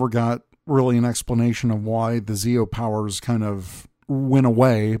 we never got really an explanation of why the Zeo powers kind of went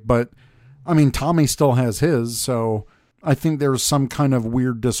away, but I mean, Tommy still has his, so I think there's some kind of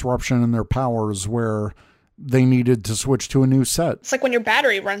weird disruption in their powers where they needed to switch to a new set. It's like when your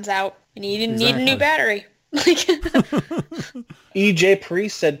battery runs out and you didn't need a new battery. E.J.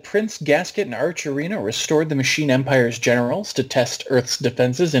 Priest said Prince, Gasket, and Archerino restored the Machine Empire's generals to test Earth's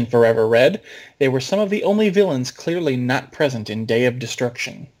defenses in Forever Red. They were some of the only villains clearly not present in Day of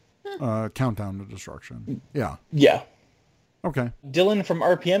Destruction. Countdown to Destruction. Yeah. Yeah. Okay. Dylan from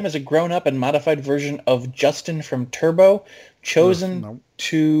RPM is a grown-up and modified version of Justin from Turbo, chosen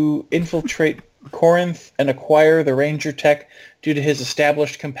to infiltrate Corinth and acquire the Ranger tech due to his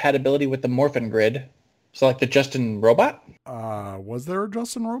established compatibility with the Morphin Grid. So like the Justin robot? Was there a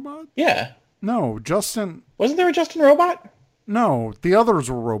Justin robot? Yeah. No, Justin... Wasn't there a Justin robot? No, the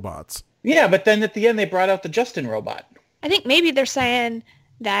others were robots. Yeah, but then at the end they brought out the Justin robot. I think maybe they're saying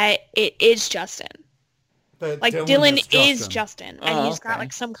that it is Justin. Like Dylan is Justin, and he's got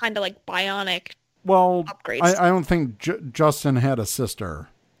like some kind of like bionic upgrades. I don't think Justin had a sister,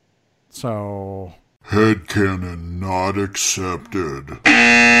 so headcanon not accepted.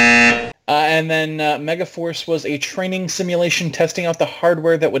 And then Megaforce was a training simulation testing out the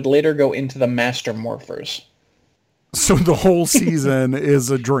hardware that would later go into the Master Morphers. So the whole season is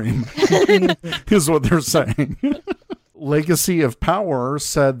a dream, is what they're saying. Legacy of Power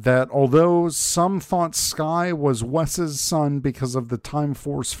said that although some thought Sky was Wes's son because of the Time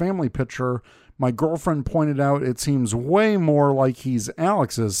Force family picture, my girlfriend pointed out it seems way more like he's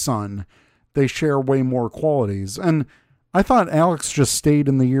Alex's son. They share way more qualities. And I thought Alex just stayed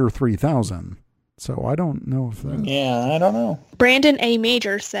in the year 3000. So I don't know if that... Yeah, I don't know. Brandon A.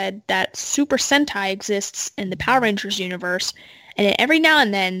 Major said that Super Sentai exists in the Power Rangers universe, and every now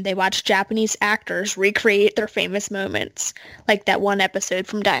and then they watch Japanese actors recreate their famous moments, like that one episode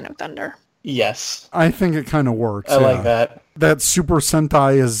from Dino Thunder. Yes. I think it kind of works. I like that. That Super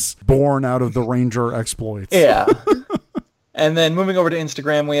Sentai is born out of the Ranger exploits. Yeah. And then moving over to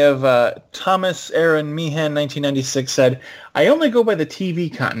Instagram, we have Thomas Aaron Meehan, 1996, said, I only go by the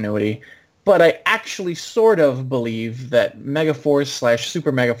TV continuity, but I actually sort of believe that Megaforce /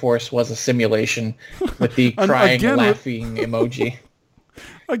 Super Megaforce was a simulation with the crying, laughing emoji.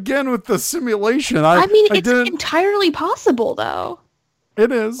 Again with the simulation. I mean, it's entirely possible, though.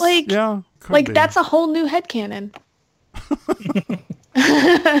 It is. Like, yeah. Like, that's a whole new headcanon.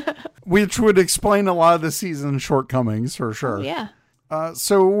 Which would explain a lot of the season's shortcomings, for sure. Oh, yeah.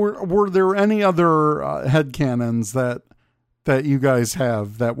 So were there any other headcanons that you guys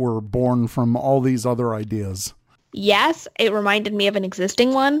have that were born from all these other ideas? Yes, it reminded me of an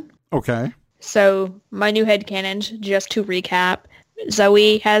existing one. Okay. So my new headcanon, just to recap,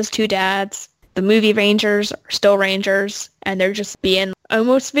 Zoe has 2 dads. The movie Rangers are still Rangers, and they're just being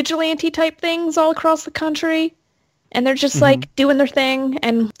almost vigilante type things all across the country. And they're just like doing their thing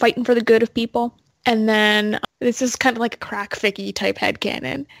and fighting for the good of people. And then this is kind of like a crack ficky type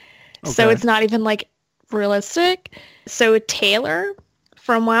headcanon. Okay. So it's not even like realistic. So Taylor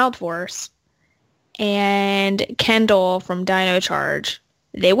from Wild Force and Kendall from Dino Charge,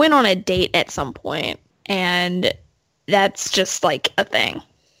 they went on a date at some point, and that's just like a thing.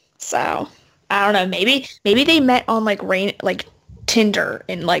 So I don't know. Maybe they met on like Tinder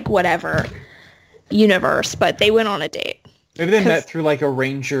in like whatever universe, but they went on a date. Maybe they met through like a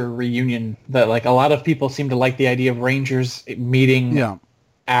Ranger reunion. That like a lot of people seem to like the idea of Rangers meeting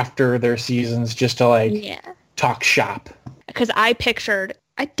after their seasons just to like talk shop. Because I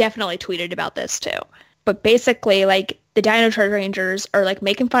definitely tweeted about this too. But basically, like, the Dino Charge Rangers are, like,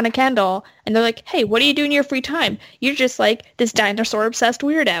 making fun of Kendall. And they're like, hey, what do you do in your free time? You're just, like, this dinosaur-obsessed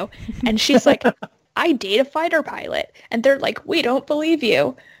weirdo. And she's like, I date a fighter pilot. And they're like, we don't believe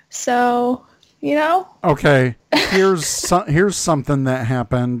you. So, you know? Okay, here's something that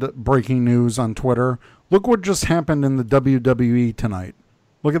happened, breaking news on Twitter. Look what just happened in the WWE tonight.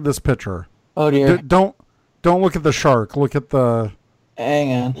 Look at this picture. Oh, dear. Don't look at the shark. Look at the...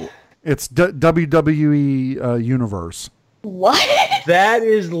 Hang on. It's WWE Universe. What? That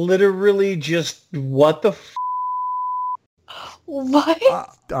is literally just what the What?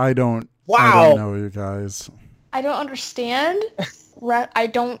 I don't know, you guys. I don't understand. I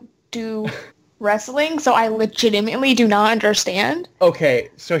don't do wrestling, so I legitimately do not understand. Okay,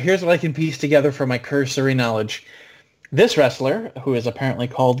 so here's what I can piece together from my cursory knowledge. This wrestler, who is apparently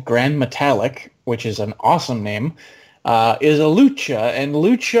called Grand Metalik, which is an awesome name, is a lucha, and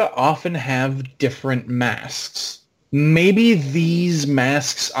lucha often have different masks. Maybe these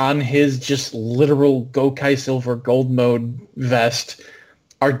masks on his just literal Gokai Silver Gold Mode vest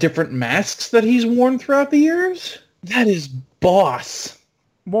are different masks that he's worn throughout the years? That is boss.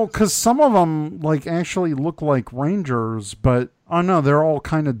 Well, because some of them like actually look like Rangers, but oh no, they're all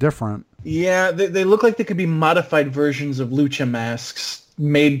kind of different. Yeah, they look like they could be modified versions of lucha masks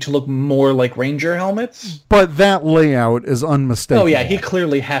made to look more like Ranger helmets. But that layout is unmistakable. Oh yeah, he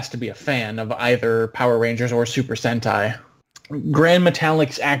clearly has to be a fan of either Power Rangers or Super Sentai. Grand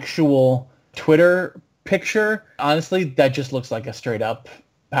Metalik's actual Twitter picture, honestly, that just looks like a straight up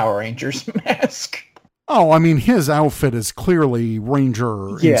Power Rangers mask. Oh, I mean, his outfit is clearly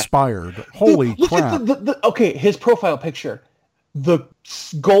Ranger inspired. Holy crap. Look at okay, his profile picture. The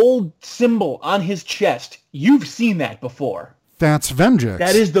gold symbol on his chest. You've seen that before. That's Venjix.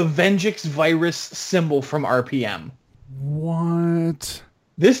 That is the Venjix virus symbol from RPM. What?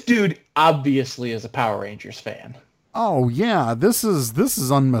 This dude obviously is a Power Rangers fan. Oh yeah, this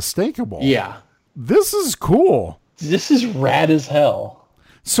is unmistakable. Yeah. This is cool. This is rad as hell.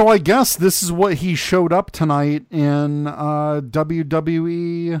 So I guess this is what he showed up tonight in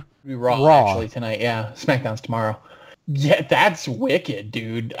WWE Raw actually tonight. Yeah, SmackDown's tomorrow. Yeah, that's wicked,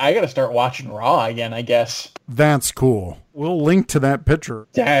 dude. I gotta start watching Raw again, I guess. That's cool. We'll link to that picture.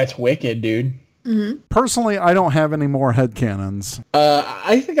 That's wicked, dude. Mm-hmm. Personally, I don't have any more headcanons.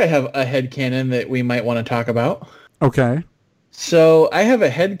 I think I have a headcanon that we might want to talk about. Okay. So I have a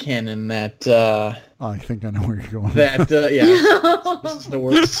headcanon that... I think I know where you're going. That, this is the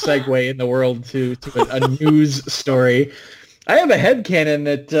worst segue in the world to a news story. I have a headcanon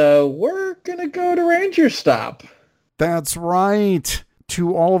that we're going to go to Ranger Stop. That's right.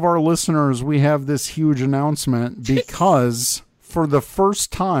 To all of our listeners, we have this huge announcement because for the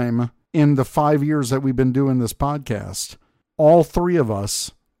first time in the 5 years that we've been doing this podcast, all three of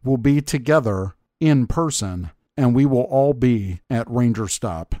us will be together in person, and we will all be at Ranger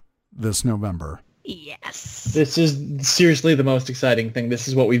Stop this November. Yes. This is seriously the most exciting thing. This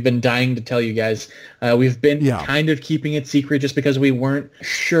is what we've been dying to tell you guys. We've been kind of keeping it secret just because we weren't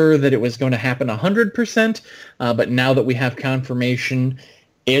sure that it was going to happen 100%. But now that we have confirmation,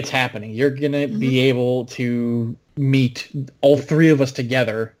 it's happening. You're going to be able to meet all three of us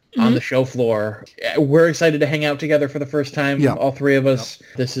together on the show floor. We're excited to hang out together for the first time. All three of us.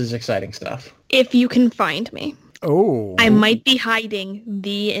 This is exciting stuff. If you can find me. Oh. I might be hiding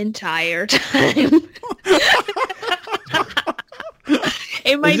the entire time.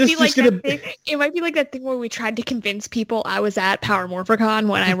 It might be like that thing. It might be like that thing where we tried to convince people I was at Power Morphicon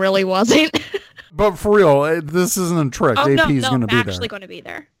when I really wasn't. But for real, this isn't a trick. Oh, AP's going to be there. I'm actually going to be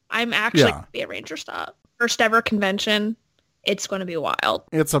there. I'm actually going to be at Ranger Stop. First ever convention. It's going to be wild.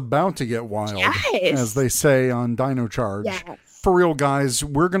 It's about to get wild, yes. As they say on Dino Charge. Yes. For real, guys,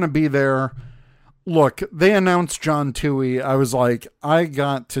 we're going to be there. Look, they announced John Toohey. I was like, I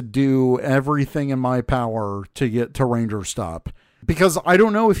got to do everything in my power to get to Ranger Stop. Because I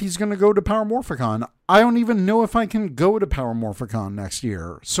don't know if he's going to go to Power Morphicon. I don't even know if I can go to Power Morphicon next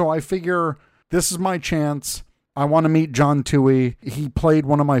year. So I figure this is my chance. I want to meet John Toohey. He played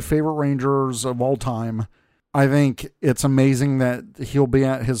one of my favorite Rangers of all time. I think it's amazing that he'll be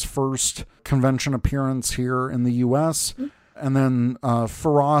at his first convention appearance here in the U.S. And then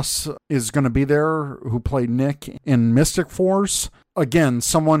Faraz is going to be there, who played Nick in Mystic Force. Again,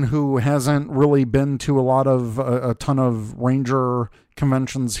 someone who hasn't really been to a ton of Ranger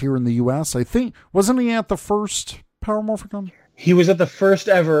conventions here in the U.S. I think, wasn't he at the first Power Morphicon? He was at the first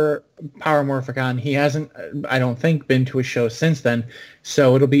ever Power Morphicon. He hasn't, I don't think, been to a show since then.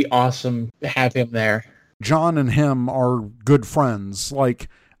 So it'll be awesome to have him there. John and him are good friends. Like,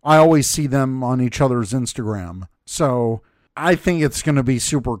 I always see them on each other's Instagram. So I think it's going to be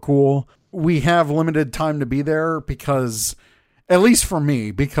super cool. We have limited time to be there because, at least for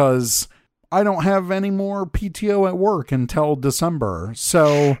me, because I don't have any more PTO at work until December.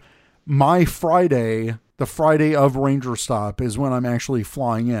 So my Friday, the Friday of Ranger Stop, is when I'm actually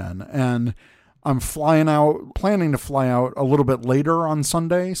flying in. And I'm planning to fly out a little bit later on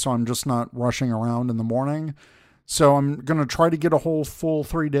Sunday, so I'm just not rushing around in the morning. So I'm going to try to get a whole full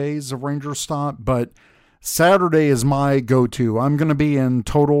 3 days of Ranger Stop, but Saturday is my go-to. I'm going to be in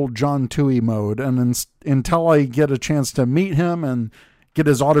total John Tui mode, and until I get a chance to meet him and get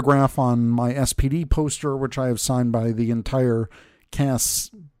his autograph on my SPD poster, which I have signed by the entire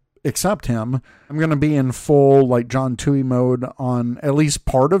cast except him, I'm going to be in full like John Tui mode on at least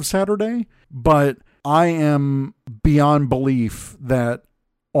part of Saturday. But I am beyond belief that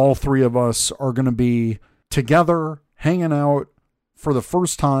all three of us are going to be together, hanging out for the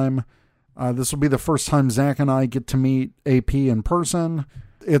first time. This will be the first time Zach and I get to meet AP in person.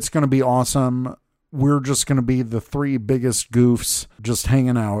 It's going to be awesome. We're just going to be the three biggest goofs just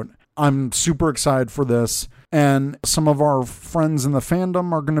hanging out. I'm super excited for this. And some of our friends in the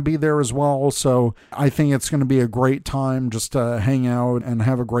fandom are going to be there as well. So I think it's going to be a great time just to hang out and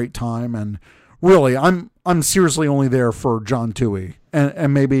have a great time. And really, I'm seriously only there for John Tui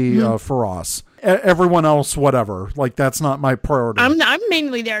and maybe Faraz. Everyone else, whatever. Like, that's not my priority. I'm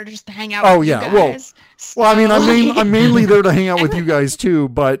mainly there just to hang out with you guys. Well, I mean, I'm mainly there to hang out with you guys too,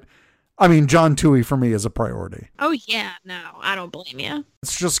 but I mean, John Tui for me is a priority. Oh, yeah. No, I don't blame you.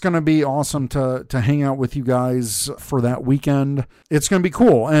 It's just going to be awesome to hang out with you guys for that weekend. It's going to be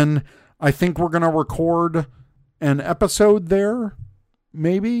cool. And I think we're going to record an episode there,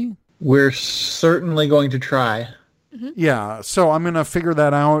 maybe. We're certainly going to try. Mm-hmm. Yeah, so I'm going to figure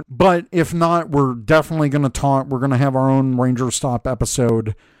that out. But if not, we're definitely going to talk. We're going to have our own Ranger Stop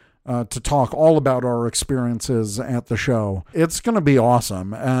episode to talk all about our experiences at the show. It's going to be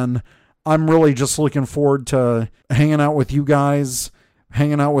awesome. And I'm really just looking forward to hanging out with you guys,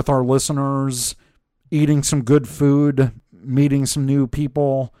 hanging out with our listeners, eating some good food, meeting some new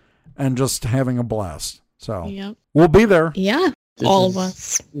people, and just having a blast. So We'll be there. Yeah, all of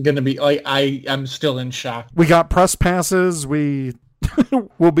us. Going to be like, I'm still in shock. We got press passes. We'll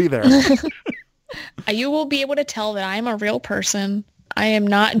be there. You will be able to tell that I'm a real person. I am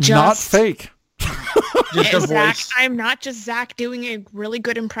not just... Not fake. Just a voice. I'm not just Zach doing a really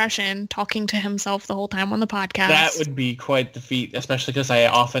good impression, talking to himself the whole time on the podcast. That would be quite the feat, especially because I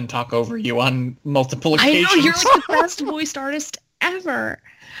often talk over you on multiple occasions. I know, you're like the best voiced artist ever.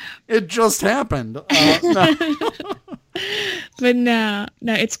 It just happened. No. But no,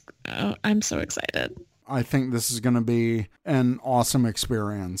 it's. I'm so excited. I think this is going to be an awesome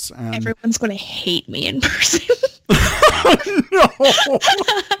experience, and everyone's going to hate me in person. No.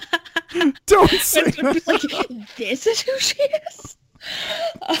 Don't say that. Like, this is who she is.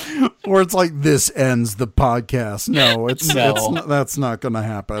 Or it's like, this ends the podcast. No, that's not going to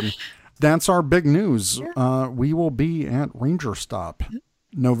happen. That's our big news. We will be at Ranger Stop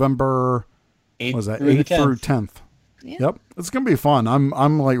November 8th through 10th. Yeah. Yep, it's going to be fun.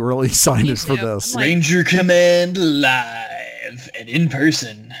 I'm like really excited for this. Ranger Command live and in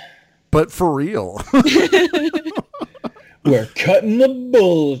person. But for real. We're cutting the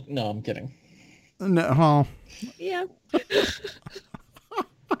bull. No, I'm kidding. No, well. Yeah.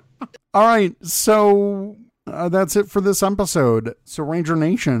 All right, so that's it for this episode. So Ranger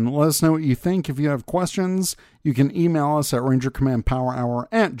Nation, let us know what you think. If you have questions, you can email us at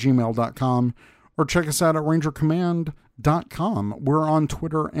rangercommandpowerhour@gmail.com or check us out at rangercommand.com. We're on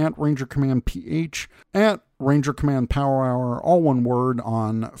Twitter at rangercommandph, at Ranger Command Power Hour, all one word,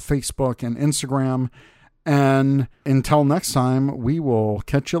 on Facebook and Instagram. And until next time, we will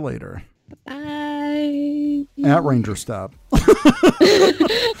catch you later. Bye. At Ranger Stop.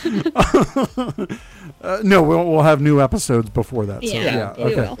 No, we'll have new episodes before that. So, yeah.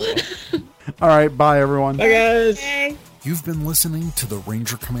 Okay. All right. Bye, everyone. Bye, guys. Bye. You've been listening to the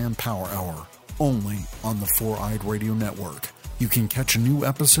Ranger Command Power Hour, only on the Four Eyed Radio Network. You can catch a new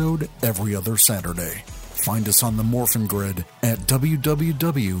episode every other Saturday. Find us on the Morphin Grid at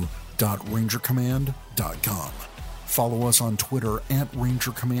www.rangercommand.com. Follow us on Twitter at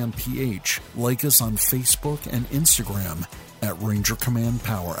Ranger Command PH. Like us on Facebook and Instagram at Ranger Command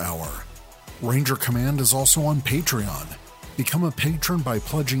Power Hour. Ranger Command is also on Patreon. Become a patron by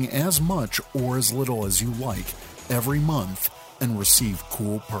pledging as much or as little as you like every month and receive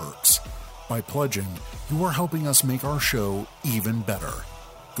cool perks. By pledging, you are helping us make our show even better.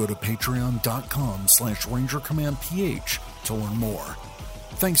 Go to patreon.com/Ranger Command PH to learn more.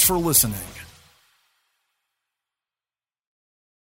 Thanks for listening.